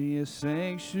to be a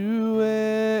sanctuary,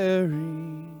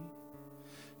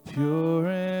 pure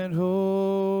and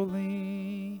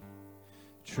holy,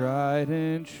 tried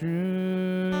and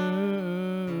true,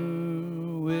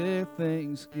 with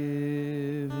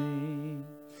thanksgiving.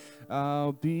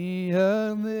 I'll be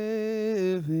a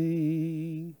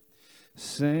living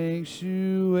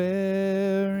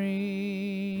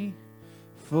sanctuary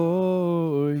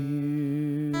for you.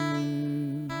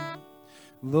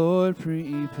 Lord,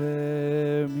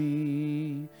 prepare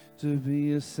me to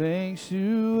be a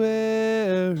sanctuary,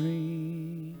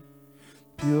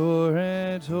 pure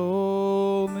and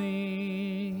holy,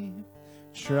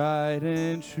 tried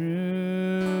and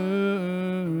true,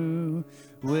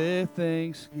 with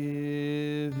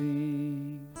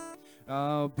thanksgiving.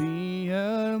 I'll be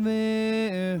a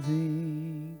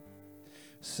living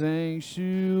sanctuary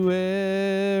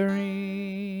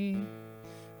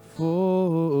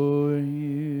for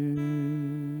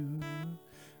you.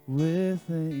 With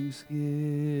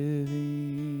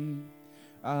thanksgiving,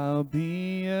 I'll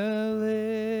be a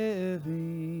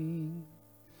living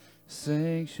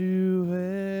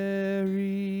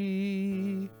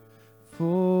sanctuary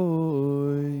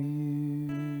for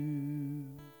you.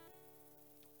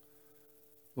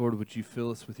 Lord, would you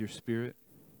fill us with your Spirit?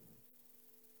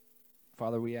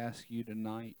 Father, we ask you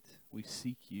tonight, we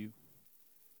seek you,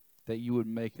 that you would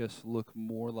make us look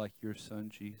more like your Son,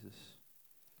 Jesus.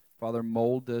 Father,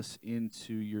 mold us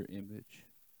into your image.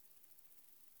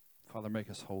 Father, make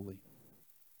us holy.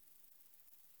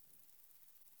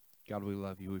 God, we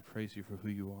love you. We praise you for who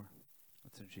you are.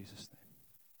 That's in Jesus'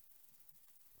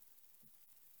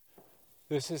 name.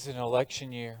 This is an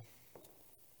election year.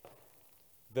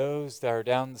 Those that are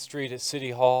down the street at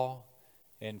City Hall,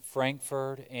 in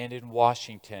Frankfurt and in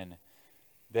Washington,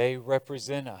 they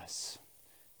represent us.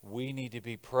 We need to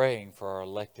be praying for our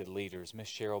elected leaders. Miss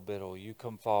Cheryl Biddle, you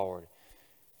come forward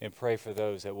and pray for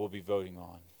those that we'll be voting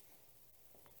on.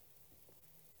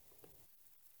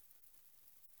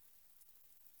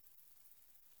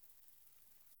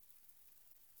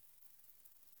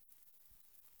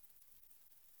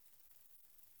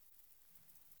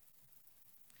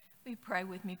 Will you pray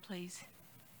with me, please?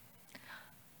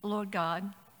 Lord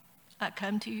God, I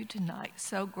come to you tonight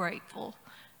so grateful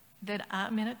that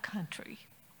I'm in a country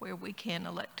where we can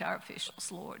elect our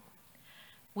officials, Lord.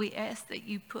 We ask that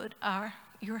you put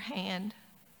your hand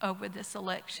over this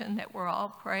election that we're all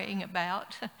praying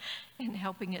about and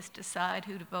helping us decide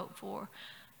who to vote for.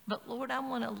 But Lord, I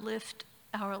want to lift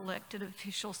our elected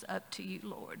officials up to you,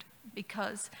 Lord,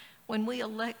 because when we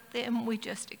elect them, we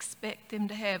just expect them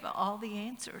to have all the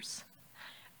answers.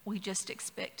 We just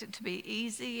expect it to be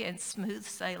easy and smooth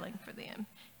sailing for them.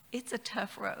 It's a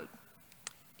tough road.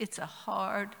 It's a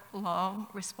hard, long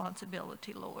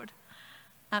responsibility, Lord.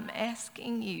 I'm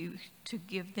asking you to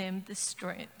give them the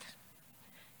strength,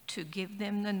 to give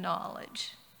them the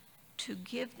knowledge, to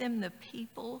give them the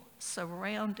people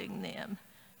surrounding them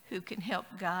who can help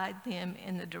guide them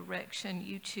in the direction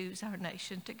you choose our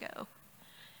nation to go.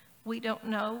 We don't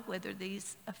know whether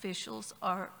these officials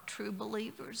are true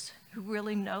believers who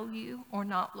really know you or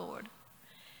not, Lord.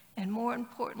 And more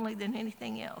importantly than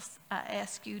anything else, I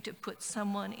ask you to put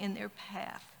someone in their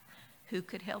path who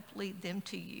could help lead them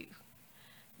to you,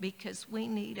 because we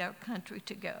need our country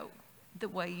to go the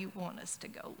way you want us to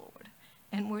go, Lord.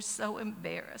 And we're so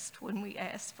embarrassed when we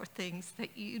ask for things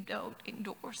that you don't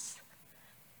endorse.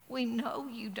 We know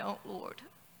you don't, Lord,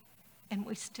 and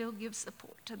we still give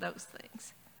support to those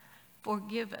things.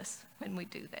 Forgive us when we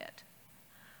do that.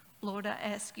 Lord, I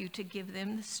ask you to give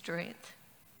them the strength,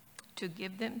 to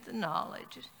give them the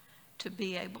knowledge, to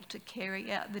be able to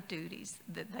carry out the duties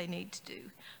that they need to do,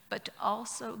 but to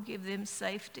also give them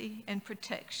safety and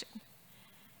protection.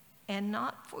 And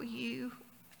not for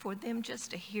them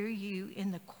just to hear you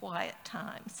in the quiet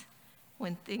times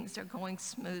when things are going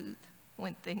smooth,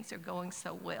 when things are going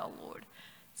so well, Lord,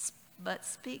 but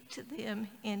speak to them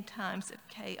in times of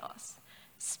chaos.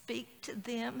 Speak to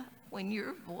them when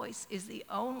your voice is the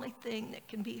only thing that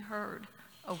can be heard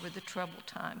over the troubled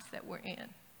times that we're in.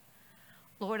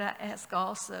 Lord, I ask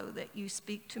also that you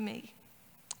speak to me,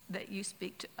 that you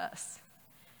speak to us,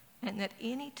 and that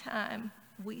any time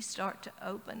we start to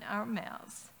open our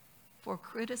mouths for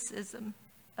criticism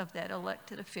of that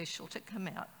elected official to come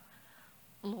out,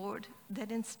 Lord,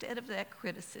 that instead of that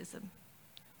criticism,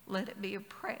 let it be a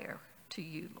prayer to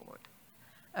you, Lord,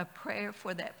 a prayer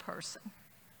for that person,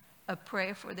 a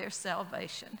prayer for their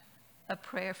salvation, a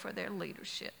prayer for their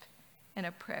leadership, and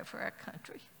a prayer for our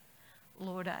country.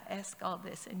 Lord, I ask all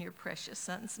this in your precious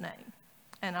Son's name,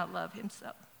 and I love him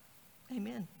so.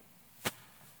 Amen. If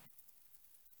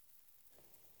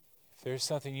there's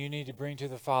something you need to bring to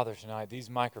the Father tonight, these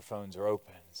microphones are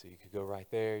open. So you could go right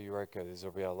there. You're right there. This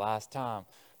will be our last time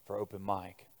for open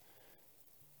mic.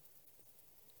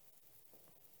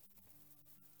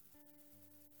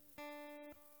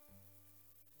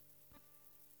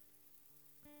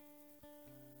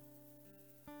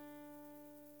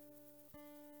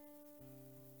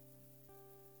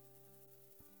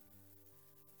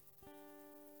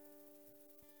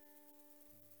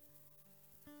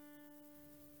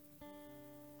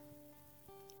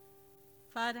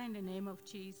 Father, in the name of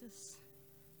Jesus,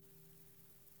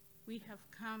 we have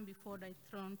come before thy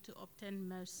throne to obtain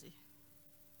mercy.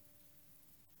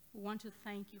 We want to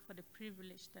thank you for the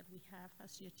privilege that we have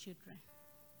as your children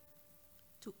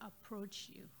to approach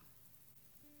you.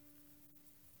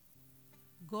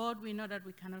 God, we know that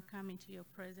we cannot come into your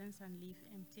presence and leave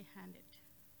empty-handed.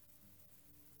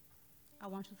 I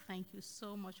want to thank you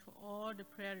so much for all the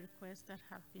prayer requests that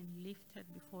have been lifted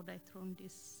before thy throne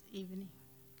this evening.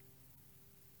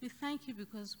 We thank you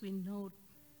because we know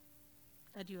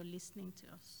that you are listening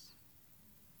to us.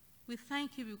 We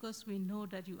thank you because we know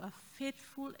that you are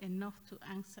faithful enough to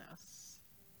answer us.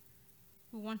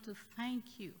 We want to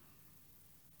thank you,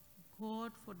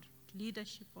 God, for the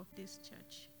leadership of this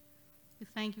church. We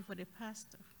thank you for the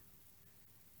pastor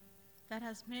that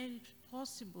has made it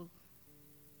possible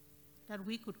that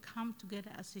we could come together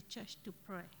as a church to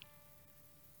pray.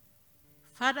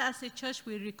 Father, as a church,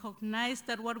 we recognize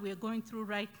that what we are going through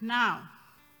right now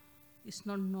is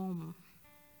not normal.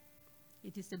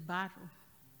 It is a battle,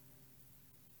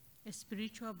 a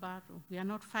spiritual battle. We are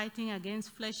not fighting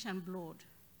against flesh and blood.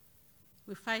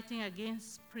 We're fighting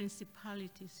against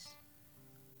principalities.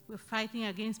 We're fighting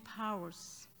against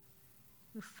powers.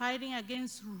 We're fighting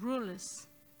against rulers,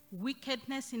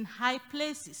 wickedness in high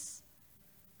places.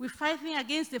 We're fighting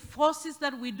against the forces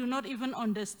that we do not even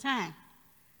understand.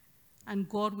 And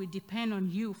God, we depend on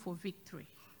you for victory.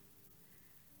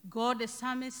 God, the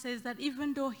psalmist says that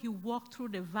even though he walked through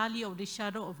the valley of the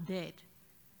shadow of death,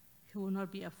 he will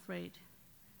not be afraid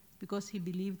because he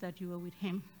believed that you were with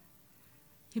him.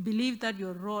 He believed that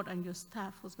your rod and your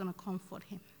staff was going to comfort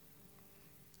him.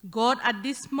 God, at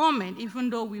this moment, even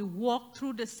though we walk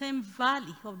through the same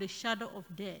valley of the shadow of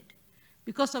death,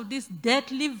 because of this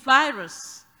deadly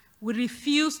virus, we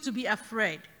refuse to be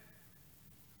afraid.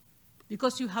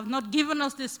 Because you have not given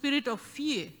us the spirit of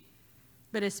fear,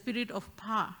 but a spirit of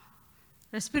power,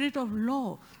 a spirit of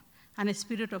love, and a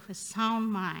spirit of a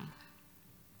sound mind.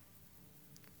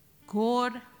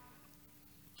 God,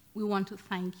 we want to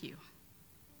thank you.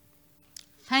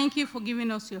 Thank you for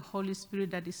giving us your Holy Spirit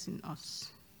that is in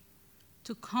us,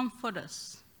 to comfort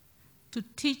us, to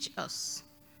teach us,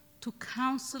 to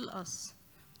counsel us,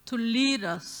 to lead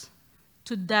us,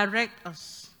 to direct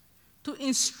us, to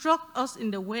instruct us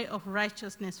in the way of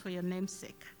righteousness for your name's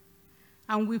sake.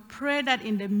 And we pray that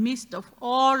in the midst of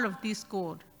all of this,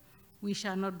 God, we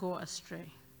shall not go astray.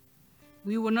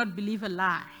 We will not believe a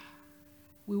lie.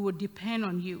 We will depend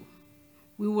on you.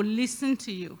 We will listen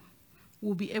to you.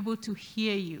 We'll be able to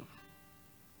hear you.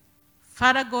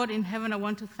 Father God in heaven, I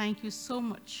want to thank you so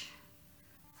much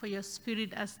for your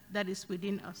spirit that is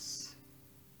within us,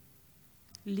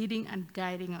 leading and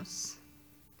guiding us.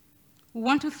 We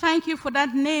want to thank you for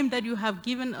that name that you have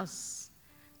given us,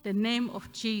 the name of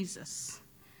Jesus,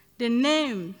 the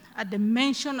name at the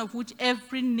mention of which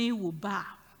every knee will bow,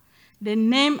 the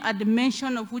name at the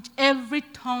mention of which every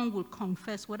tongue will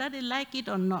confess, whether they like it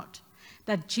or not,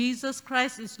 that Jesus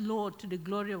Christ is Lord to the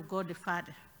glory of God the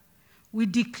Father. We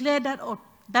declare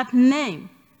that name,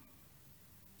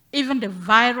 even the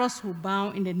virus will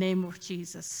bow in the name of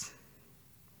Jesus.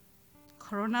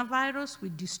 Coronavirus, we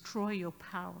destroy your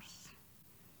powers.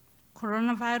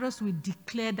 Coronavirus, we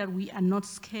declare that we are not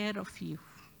scared of you.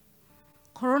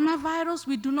 Coronavirus,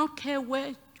 we do not care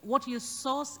what your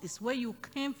source is, where you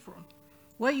came from,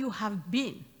 where you have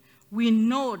been. We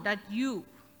know that you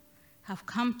have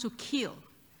come to kill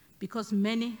because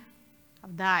many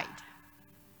have died.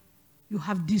 You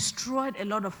have destroyed a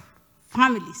lot of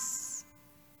families.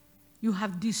 You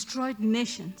have destroyed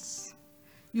nations.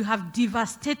 You have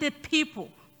devastated people.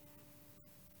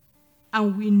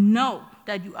 And we know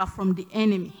that you are from the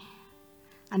enemy.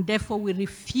 And therefore we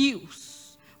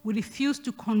refuse. We refuse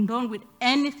to condone with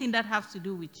anything that has to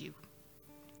do with you.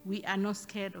 We are not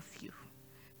scared of you.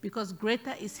 Because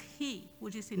greater is he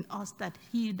which is in us than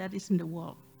he that is in the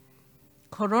world.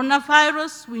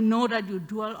 Coronavirus, we know that you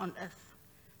dwell on earth,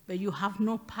 but you have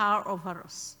no power over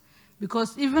us.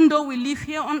 Because even though we live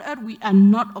here on earth, we are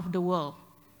not of the world.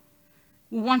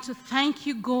 We want to thank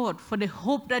you, God, for the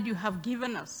hope that you have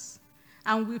given us.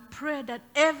 And we pray that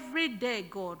every day,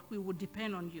 God, we will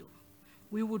depend on you.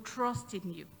 We will trust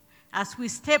in you. As we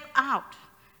step out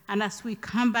and as we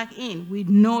come back in, we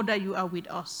know that you are with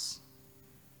us.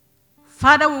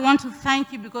 Father, we want to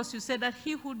thank you because you said that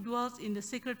he who dwells in the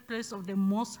secret place of the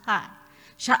Most High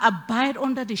shall abide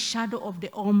under the shadow of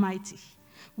the Almighty.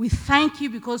 We thank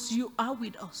you because you are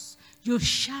with us. Your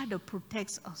shadow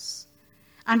protects us.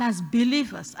 And as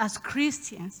believers, as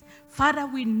Christians, Father,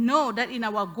 we know that in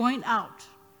our going out,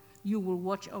 you will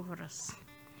watch over us.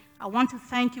 I want to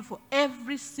thank you for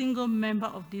every single member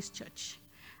of this church.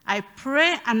 I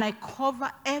pray and I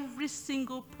cover every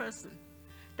single person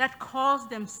that calls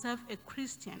themselves a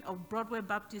Christian of Broadway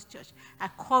Baptist Church. I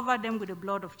cover them with the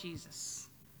blood of Jesus.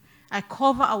 I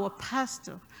cover our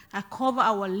pastor. I cover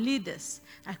our leaders.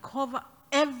 I cover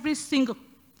every single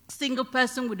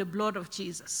person with the blood of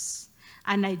Jesus.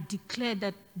 And I declare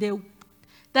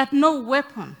that no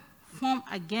weapon formed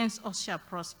against us shall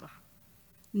prosper.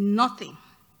 nothing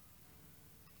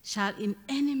shall in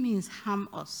any means harm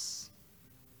us.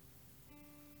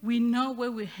 We know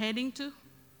where we're heading to.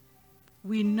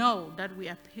 We know that we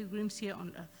are pilgrims here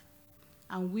on earth,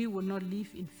 and we will not live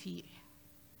in fear.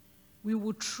 We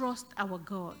will trust our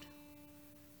God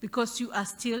because you are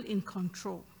still in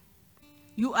control.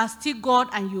 You are still God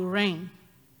and you reign,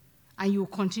 and you will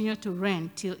continue to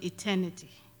reign till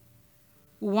eternity.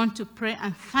 We want to pray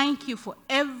and thank you for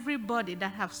everybody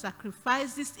that have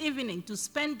sacrificed this evening to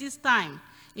spend this time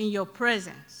in your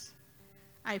presence.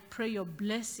 I pray your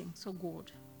blessings, oh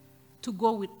God, to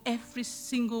go with every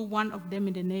single one of them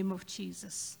in the name of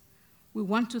Jesus. We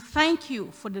want to thank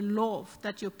you for the love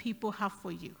that your people have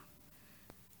for you.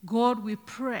 God, we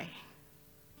pray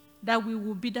that we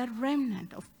will be that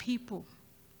remnant of people,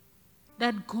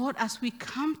 that God, as we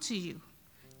come to you,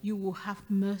 you will have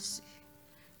mercy.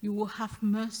 You will have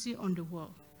mercy on the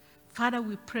world. Father,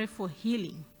 we pray for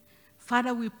healing.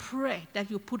 Father, we pray that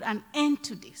you put an end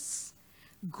to this.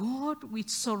 God, we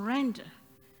surrender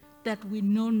that we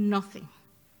know nothing.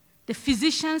 The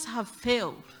physicians have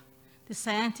failed. The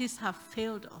scientists have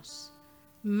failed us.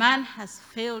 Man has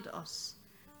failed us.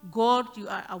 God, you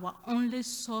are our only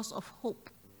source of hope.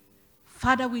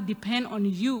 Father, we depend on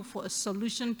you for a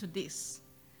solution to this.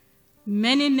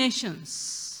 Many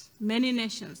nations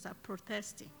are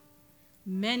protesting.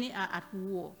 Many are at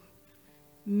war.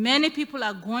 Many people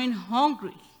are going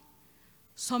hungry.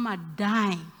 Some are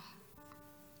dying.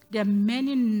 There are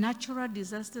many natural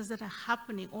disasters that are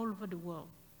happening all over the world.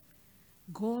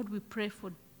 God, we pray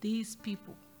for these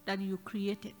people that you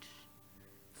created.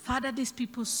 Father, these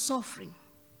people suffering.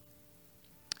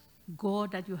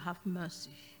 God, that you have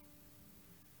mercy.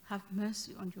 Have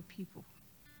mercy on your people.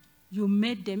 You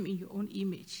made them in your own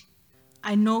image.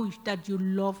 I know that you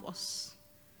love us.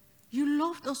 You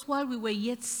loved us while we were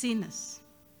yet sinners,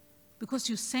 because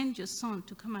you sent your Son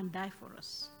to come and die for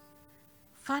us.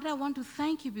 Father, I want to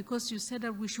thank you because you said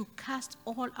that we should cast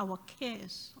all our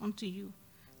cares onto you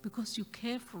because you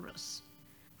care for us.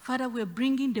 Father, we're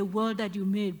bringing the world that you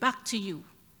made back to you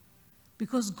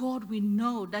because, God, we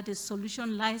know that the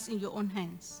solution lies in your own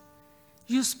hands.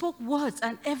 You spoke words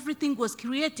and everything was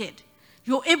created.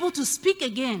 You're able to speak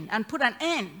again and put an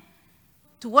end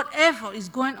to whatever is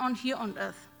going on here on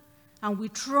earth. And we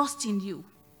trust in you.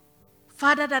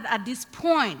 Father, that at this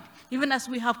point, even as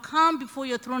we have come before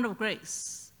your throne of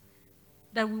grace,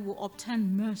 that we will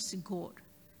obtain mercy, God.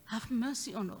 Have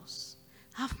mercy on us.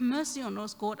 Have mercy on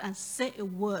us, God, and say a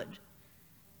word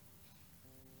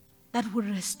that will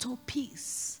restore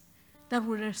peace, that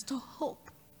will restore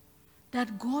hope,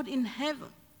 that God in heaven,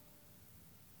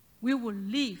 we will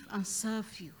live and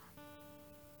serve you.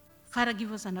 Father,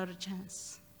 give us another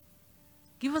chance.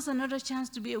 Give us another chance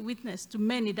to be a witness to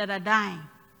many that are dying.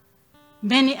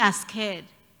 Many are scared.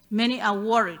 Many are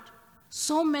worried.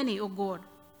 So many, oh God,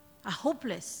 are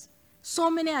hopeless. So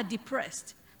many are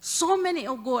depressed. So many,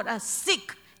 oh God, are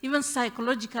sick, even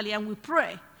psychologically, and we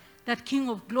pray that King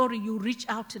of Glory, you reach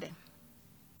out to them.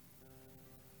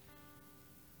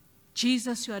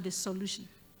 Jesus, you are the solution.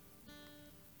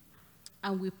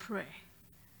 And we pray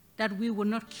that we will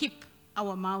not keep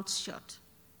our mouths shut.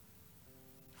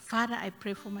 Father, I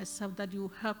pray for myself that you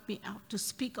will help me out to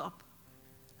speak up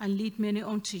and lead many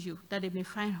unto you, that they may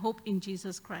find hope in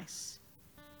Jesus Christ.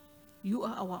 You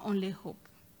are our only hope.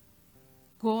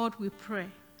 God, we pray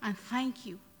and thank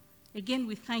you. Again,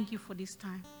 we thank you for this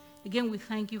time. Again, we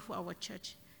thank you for our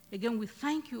church. Again, we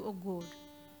thank you, oh God,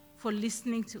 for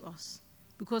listening to us,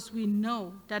 because we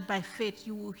know that by faith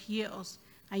you will hear us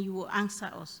and you will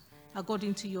answer us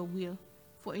according to your will.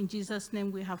 For in Jesus'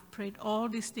 name we have prayed all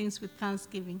these things with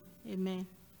thanksgiving. Amen.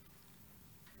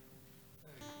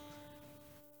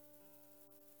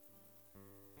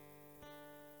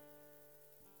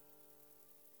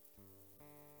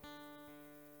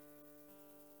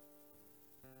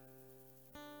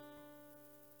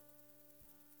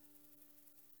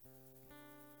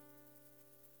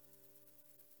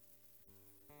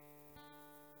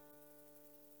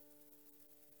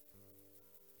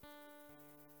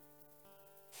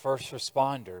 First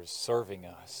responders serving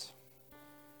us.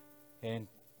 And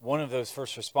one of those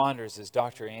first responders is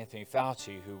Dr. Anthony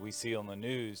Fauci, who we see on the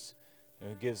news,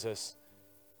 who gives us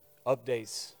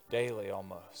updates daily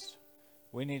almost.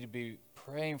 We need to be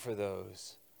praying for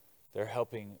those that are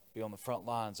helping be on the front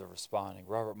lines of responding.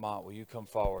 Robert Mott, will you come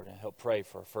forward and help pray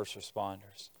for our first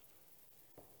responders?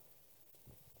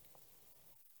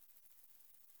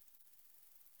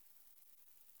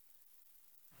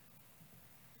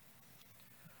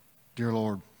 Dear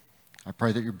Lord, I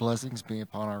pray that your blessings be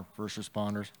upon our first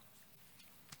responders.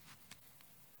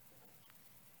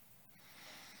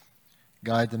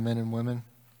 Guide the men and women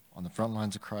on the front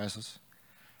lines of crisis,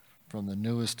 from the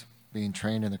newest being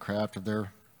trained in the craft of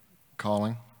their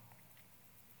calling,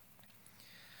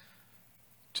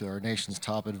 to our nation's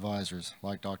top advisors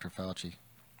like Dr. Fauci.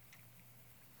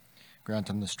 Grant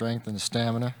them the strength and the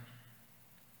stamina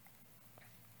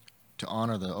to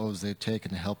honor the oaths they've taken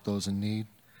to help those in need,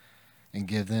 and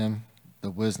give them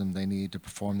the wisdom they need to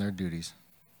perform their duties.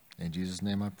 In Jesus'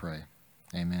 name I pray.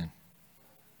 Amen.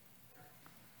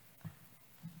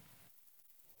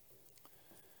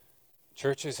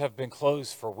 Churches have been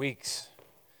closed for weeks.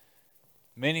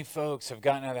 Many folks have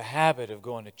gotten out of the habit of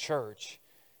going to church,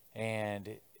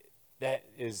 and that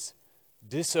is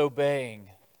disobeying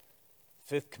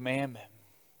Fifth Commandment.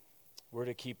 We're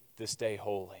to keep this day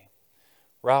holy.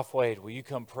 Ralph Wade, will you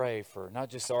come pray for not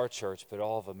just our church, but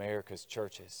all of America's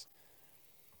churches?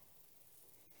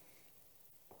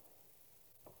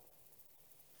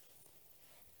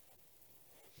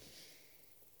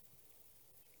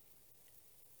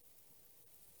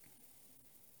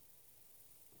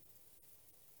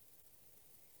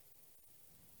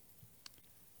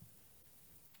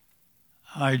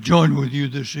 I join with you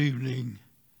this evening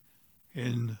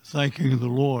in thanking the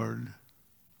Lord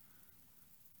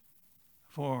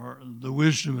for the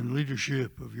wisdom and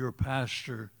leadership of your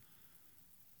pastor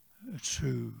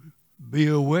to be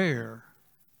aware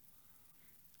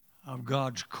of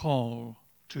God's call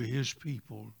to his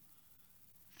people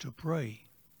to pray.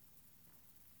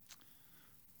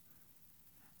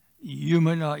 You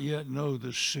may not yet know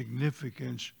the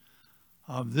significance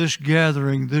of this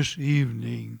gathering this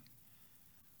evening,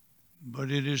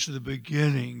 but it is the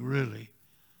beginning, really,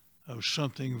 of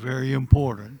something very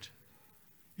important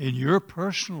in your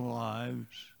personal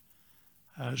lives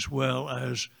as well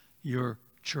as your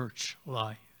church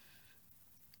life.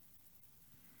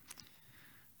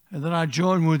 And then I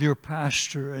join with your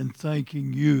pastor in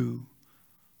thanking you,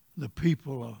 the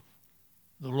people of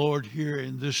the Lord here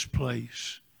in this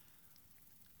place,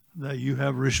 that you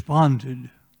have responded.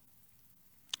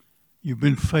 You've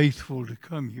been faithful to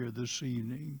come here this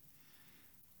evening,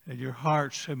 and your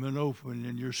hearts have been opened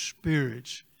and your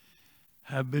spirits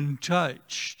have been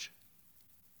touched.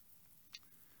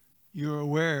 You're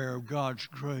aware of God's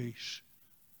grace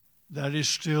that is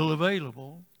still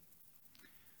available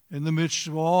in the midst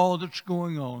of all that's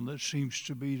going on that seems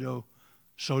to be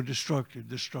so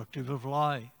destructive of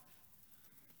life,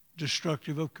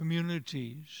 destructive of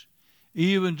communities,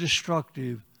 even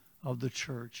destructive of the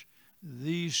church.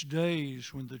 These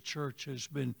days when the church has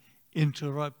been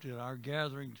interrupted, our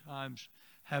gathering times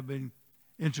have been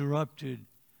interrupted,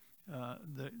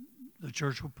 the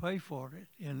church will pay for it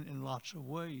in lots of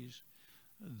ways,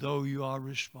 though you are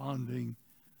responding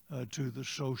to the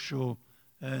social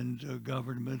and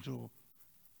governmental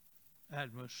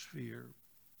atmosphere.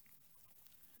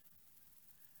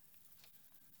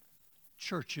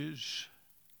 Churches,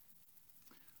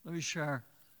 let me share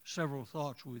several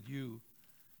thoughts with you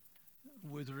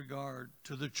with regard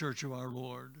to the Church of our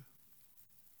Lord.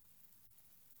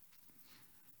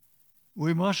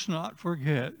 We must not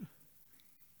forget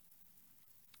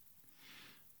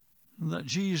that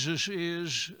Jesus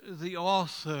is the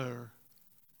author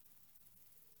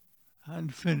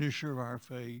and finisher of our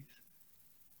faith.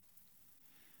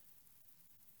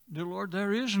 Dear Lord,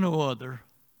 there is no other.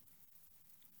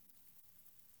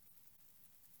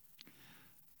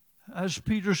 As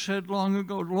Peter said long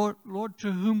ago, Lord,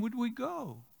 to whom would we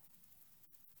go?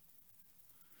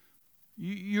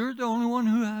 You're the only one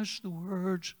who has the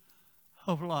words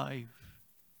of life.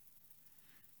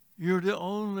 You're the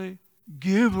only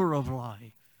giver of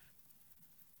life.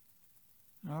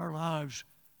 Our lives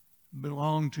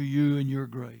belong to you and your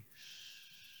grace.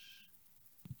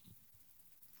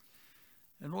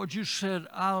 And Lord, you said,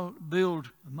 I'll build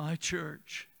my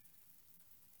church.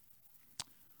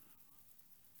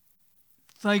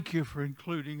 Thank you for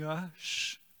including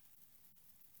us.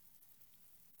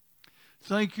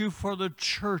 Thank you for the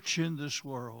church in this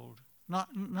world.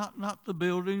 Not the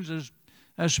buildings,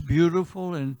 as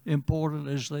beautiful and important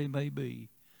as they may be.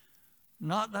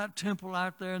 Not that temple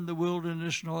out there in the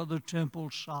wilderness, nor the temple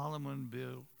Solomon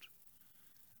built.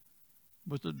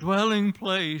 But the dwelling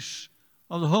place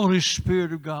of the Holy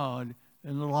Spirit of God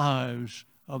in the lives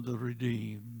of the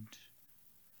redeemed.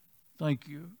 Thank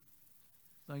you.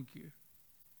 Thank you.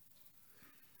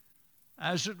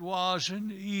 As it was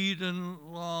in Eden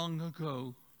long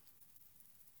ago,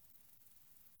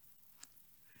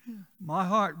 my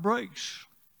heart breaks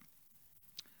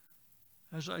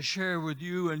as I share with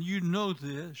you, and you know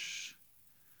this,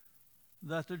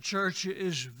 that the church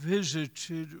is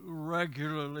visited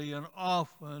regularly and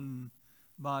often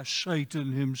by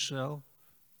Satan himself.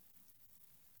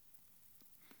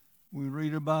 We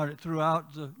read about it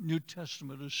throughout the New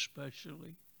Testament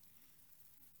especially,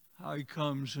 how he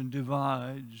comes and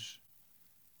divides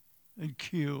and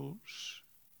kills.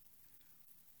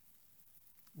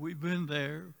 We've been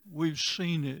there. We've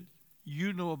seen it.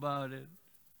 You know about it.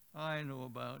 I know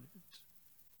about it.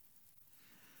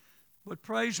 But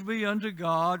praise be unto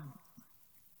God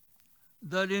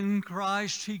that in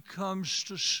Christ he comes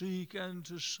to seek and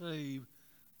to save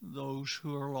those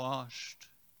who are lost.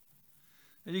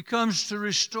 And he comes to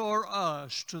restore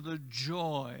us to the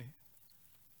joy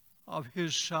of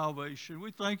his salvation.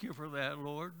 We thank you for that,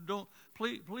 Lord.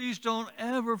 Please don't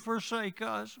ever forsake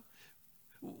us.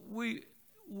 We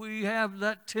have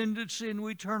that tendency and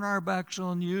we turn our backs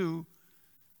on you.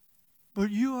 But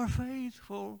you are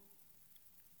faithful.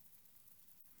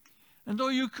 And though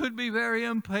you could be very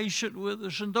impatient with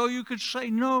us, and though you could say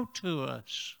no to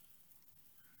us,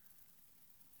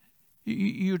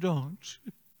 you don't.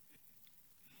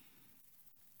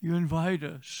 You invite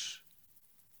us.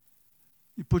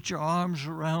 You put your arms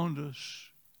around us.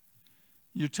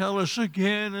 You tell us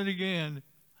again and again,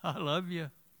 I love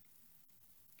you.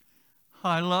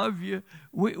 I love you.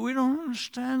 We don't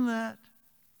understand that.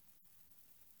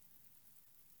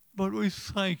 But we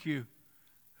thank you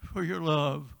for your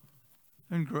love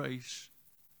and grace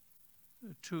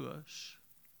to us.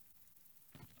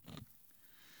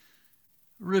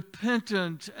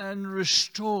 Repentant and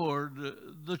restored,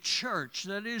 the church,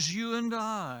 that is you and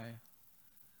I,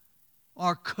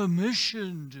 are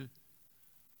commissioned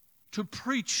to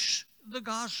preach the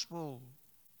gospel,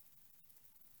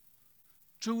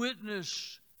 to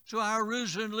witness to our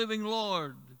risen, living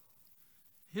Lord,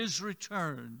 his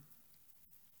return.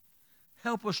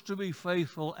 Help us to be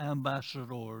faithful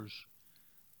ambassadors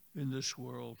in this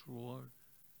world, Lord.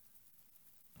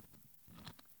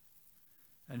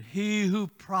 And he who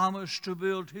promised to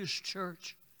build his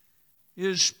church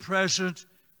is present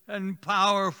and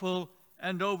powerful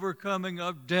and overcoming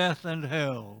of death and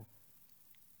hell.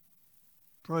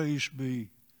 Praise be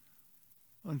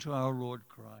unto our Lord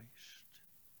Christ.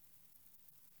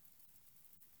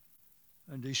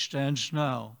 And he stands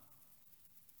now,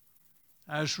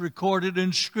 as recorded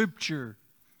in Scripture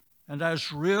and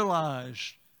as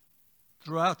realized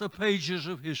throughout the pages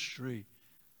of history.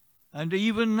 And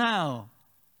even now,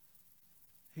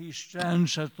 he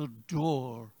stands at the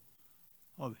door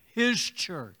of his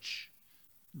church,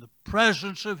 in the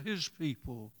presence of his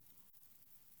people,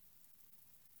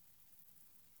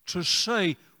 to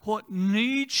say what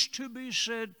needs to be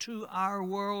said to our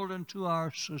world and to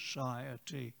our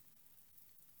society.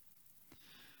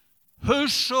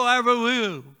 Whosoever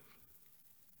will,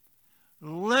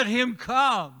 let him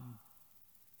come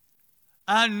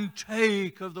and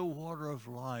take of the water of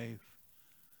life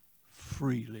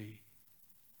freely.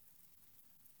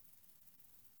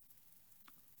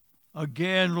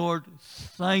 Again, Lord,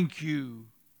 thank you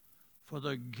for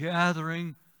the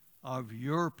gathering of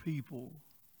your people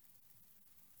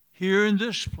here in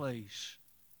this place.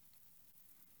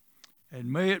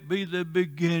 And may it be the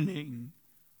beginning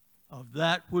of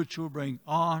that which will bring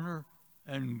honor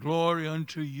and glory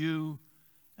unto you,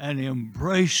 and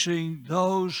embracing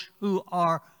those who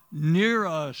are near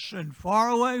us and far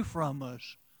away from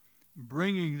us,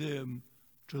 bringing them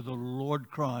to the Lord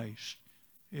Christ,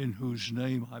 in whose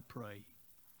name I pray.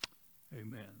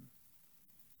 Amen.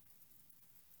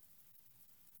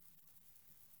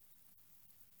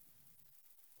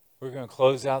 We're going to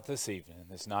close out this evening,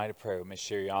 this night of prayer with Miss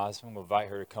Sherry Osmond. We'll invite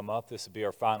her to come up. This will be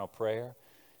our final prayer.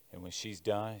 And when she's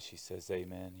done, she says,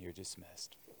 amen, you're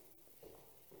dismissed.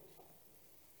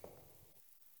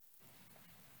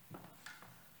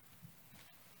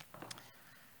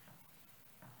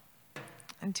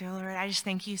 And dear Lord, I just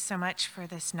thank you so much for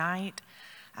this night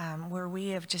where we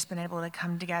have just been able to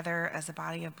come together as a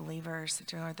body of believers.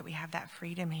 Dear Lord, that we have that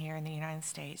freedom here in the United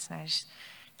States. And I just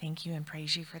thank you and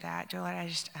praise you for that. Dear Lord,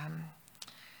 dear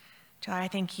Lord, I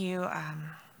thank you,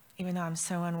 even though I'm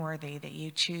so unworthy, that you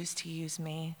choose to use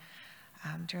me,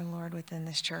 dear Lord, within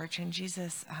this church. And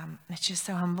Jesus, it's just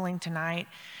so humbling tonight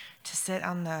to sit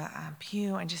on the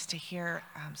pew and just to hear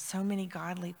so many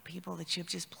godly people that you've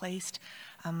just placed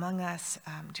among us,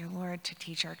 dear Lord, to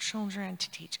teach our children, to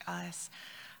teach us.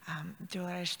 Dear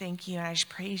Lord, I just thank you and I just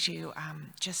praise you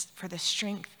just for the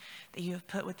strength that you have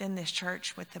put within this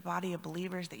church with the body of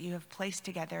believers that you have placed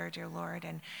together, dear Lord.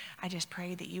 And I just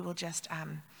pray that you will just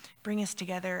bring us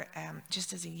together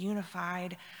just as a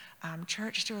unified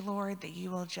church, dear Lord, that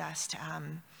you will just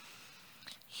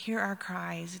hear our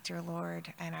cries, dear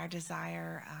Lord, and our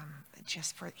desire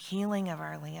just for healing of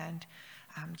our land.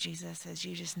 Jesus, as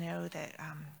you just know that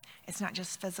it's not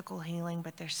just physical healing,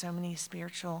 but there's so many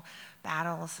spiritual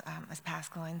battles, as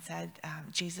Pascaline said,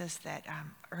 Jesus, that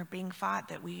are being fought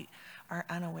that we are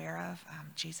unaware of,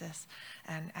 Jesus.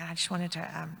 And I just wanted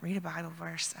to read a Bible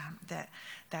verse that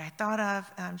I thought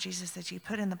of, Jesus, that you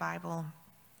put in the Bible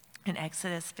in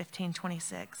Exodus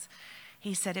 15:26.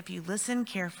 He said, if you listen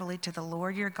carefully to the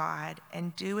Lord your God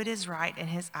and do what is right in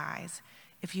his eyes,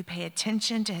 if you pay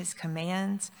attention to his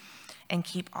commands and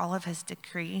keep all of his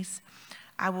decrees,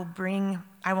 I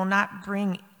will not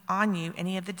bring on you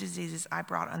any of the diseases I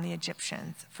brought on the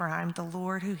Egyptians, for I am the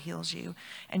Lord who heals you.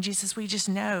 And Jesus, we just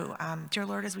know, dear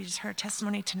Lord, as we just heard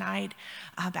testimony tonight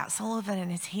about Sullivan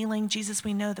and his healing, Jesus,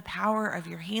 we know the power of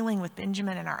your healing with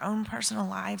Benjamin in our own personal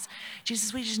lives.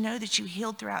 Jesus, we just know that you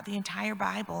healed throughout the entire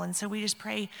Bible. And so we just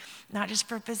pray not just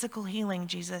for physical healing,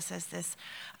 Jesus, as this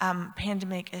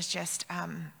pandemic is just,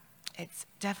 it's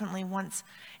definitely once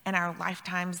in our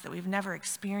lifetimes that we've never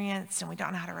experienced, and we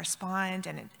don't know how to respond,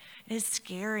 and it is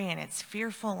scary and it's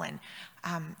fearful. And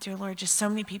dear Lord, just so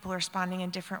many people are responding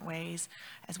in different ways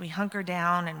as we hunker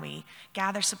down and we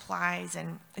gather supplies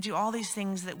and do all these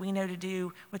things that we know to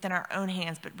do within our own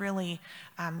hands, but really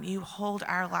you hold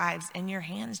our lives in your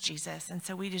hands, Jesus. And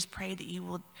so we just pray that you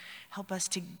will help us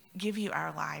to give you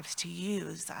our lives to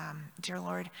use, dear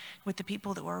Lord, with the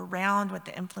people that we're around, with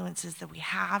the influences that we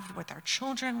have, with our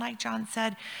children, like John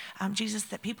said, Jesus,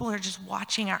 that people are just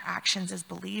watching our actions as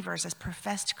believers, as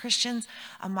professed Christians,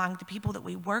 among the people that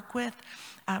we work with.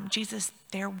 Jesus,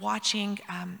 they're watching,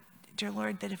 dear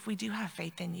Lord, that if we do have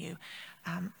faith in you,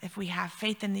 if we have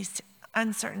faith in these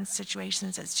uncertain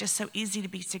situations, it's just so easy to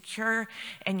be secure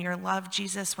in your love,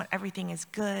 Jesus, when everything is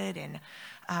good and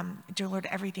dear Lord,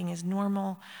 everything is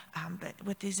normal. But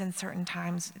with these uncertain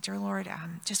times, dear Lord,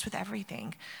 just with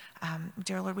everything,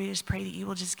 dear Lord, we just pray that you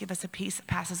will just give us a peace that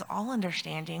passes all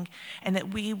understanding, and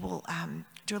that we will,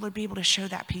 dear Lord, be able to show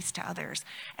that peace to others.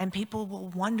 And people will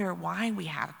wonder why we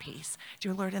have peace,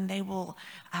 dear Lord, and they will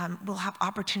have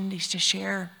opportunities to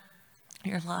share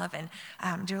your love.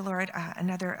 And dear Lord,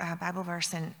 another Bible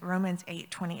verse in Romans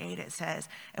 8:28, it says,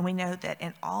 and we know that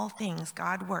in all things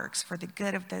God works for the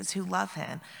good of those who love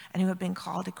him and who have been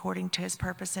called according to his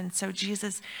purpose. And so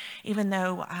Jesus, even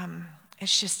though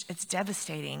it's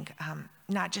devastating,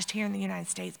 not just here in the United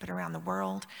States, but around the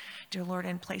world, dear Lord,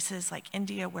 in places like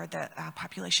India, where the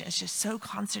population is just so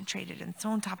concentrated and so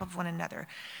on top of one another,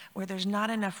 where there's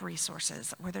not enough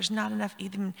resources, where there's not enough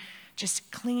even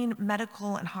just clean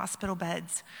medical and hospital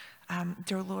beds,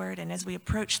 dear Lord. And as we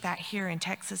approach that here in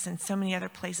Texas and so many other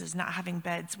places not having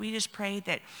beds, we just pray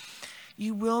that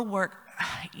you will work,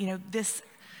 this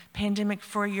pandemic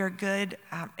for your good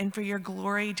and for your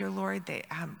glory, dear Lord, that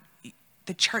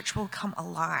the church will come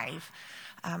alive,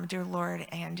 dear Lord,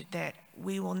 and that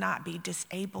we will not be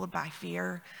disabled by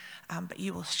fear, but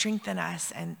you will strengthen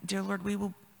us. And dear Lord, we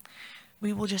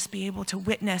will just be able to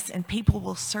witness, and people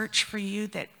will search for you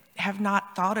that have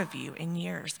not thought of you in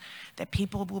years, that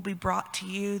people will be brought to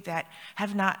you that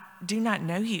do not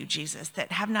know you, Jesus,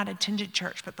 that have not attended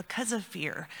church, but because of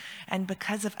fear and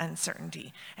because of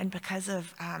uncertainty and because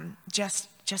of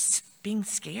just being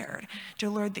scared, dear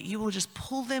Lord, that you will just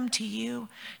pull them to you,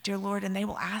 dear Lord, and they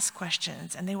will ask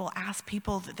questions, and they will ask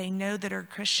people that they know that are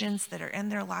Christians, that are in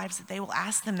their lives, that they will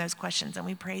ask them those questions. And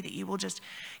we pray that you will just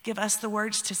give us the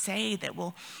words to say that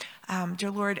will,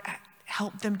 dear Lord,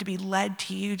 help them to be led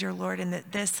to you, dear Lord, and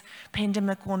that this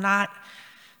pandemic will not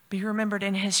be remembered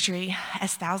in history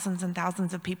as thousands and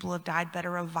thousands of people have died, but a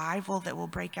revival that will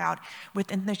break out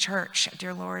within the church,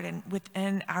 dear Lord, and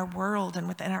within our world and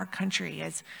within our country.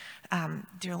 As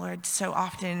dear Lord, so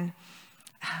often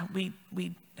we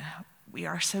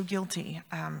are so guilty,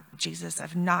 Jesus,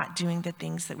 of not doing the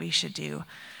things that we should do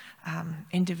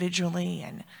individually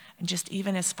and just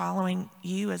even as following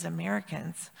you as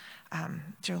Americans,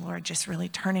 dear Lord, just really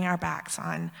turning our backs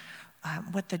on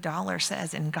what the dollar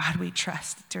says. And God, we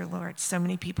trust, dear Lord. So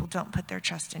many people don't put their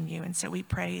trust in you. And so we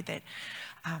pray that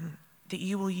that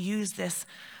you will use this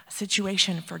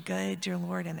situation for good, dear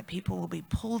Lord, and that people will be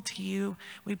pulled to you.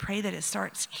 We pray that it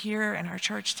starts here in our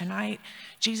church tonight.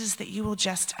 Jesus, that you will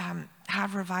just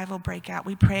have revival break out.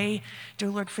 We pray, dear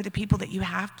Lord, for the people that you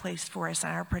have placed for us in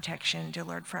our protection, dear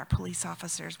Lord, for our police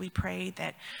officers. We pray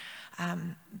that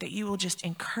that you will just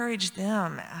encourage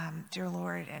them, dear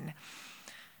Lord, and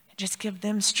just give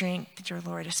them strength, dear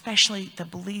Lord, especially the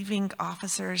believing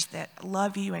officers that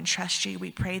love you and trust you.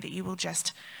 We pray that you will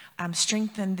just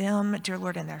strengthen them, dear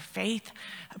Lord, in their faith.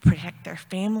 Protect their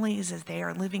families as they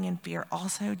are living in fear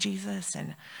also, Jesus.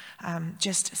 And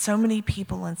just so many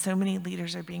people and so many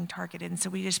leaders are being targeted. And so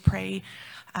we just pray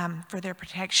for their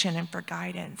protection and for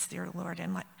guidance, dear Lord.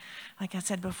 And like I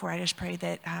said before, I just pray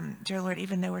that, dear Lord,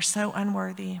 even though we're so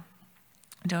unworthy,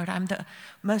 dear Lord, I'm the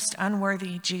most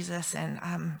unworthy, Jesus,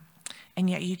 and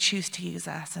yet you choose to use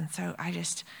us. And so I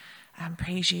just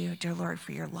praise you, dear Lord,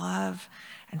 for your love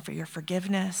and for your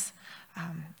forgiveness.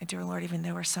 And dear Lord, even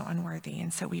though we're so unworthy.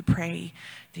 And so we pray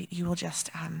that you will just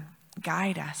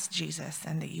guide us, Jesus,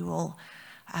 and that you will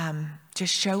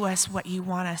just show us what you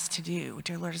want us to do,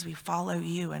 dear Lord, as we follow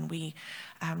you. And we,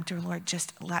 dear Lord,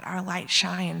 just let our light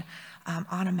shine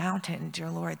on a mountain, dear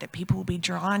Lord, that people will be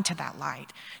drawn to that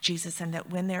light, Jesus, and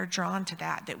that when they're drawn to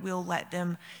that, that we'll let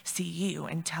them see you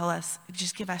and tell us,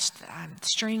 just give us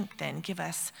strength and give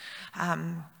us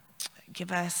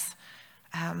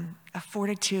a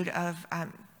fortitude of,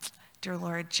 dear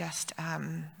Lord, just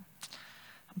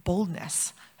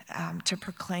boldness to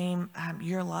proclaim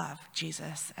your love,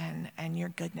 Jesus, and your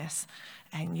goodness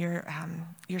and your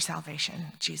salvation,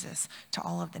 Jesus, to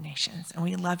all of the nations. And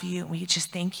we love you, and we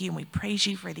just thank you, and we praise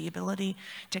you for the ability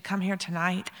to come here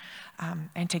tonight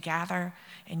and to gather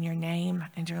in your name.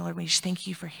 And dear Lord, we just thank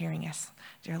you for hearing us.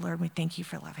 Dear Lord, we thank you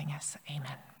for loving us.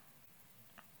 Amen.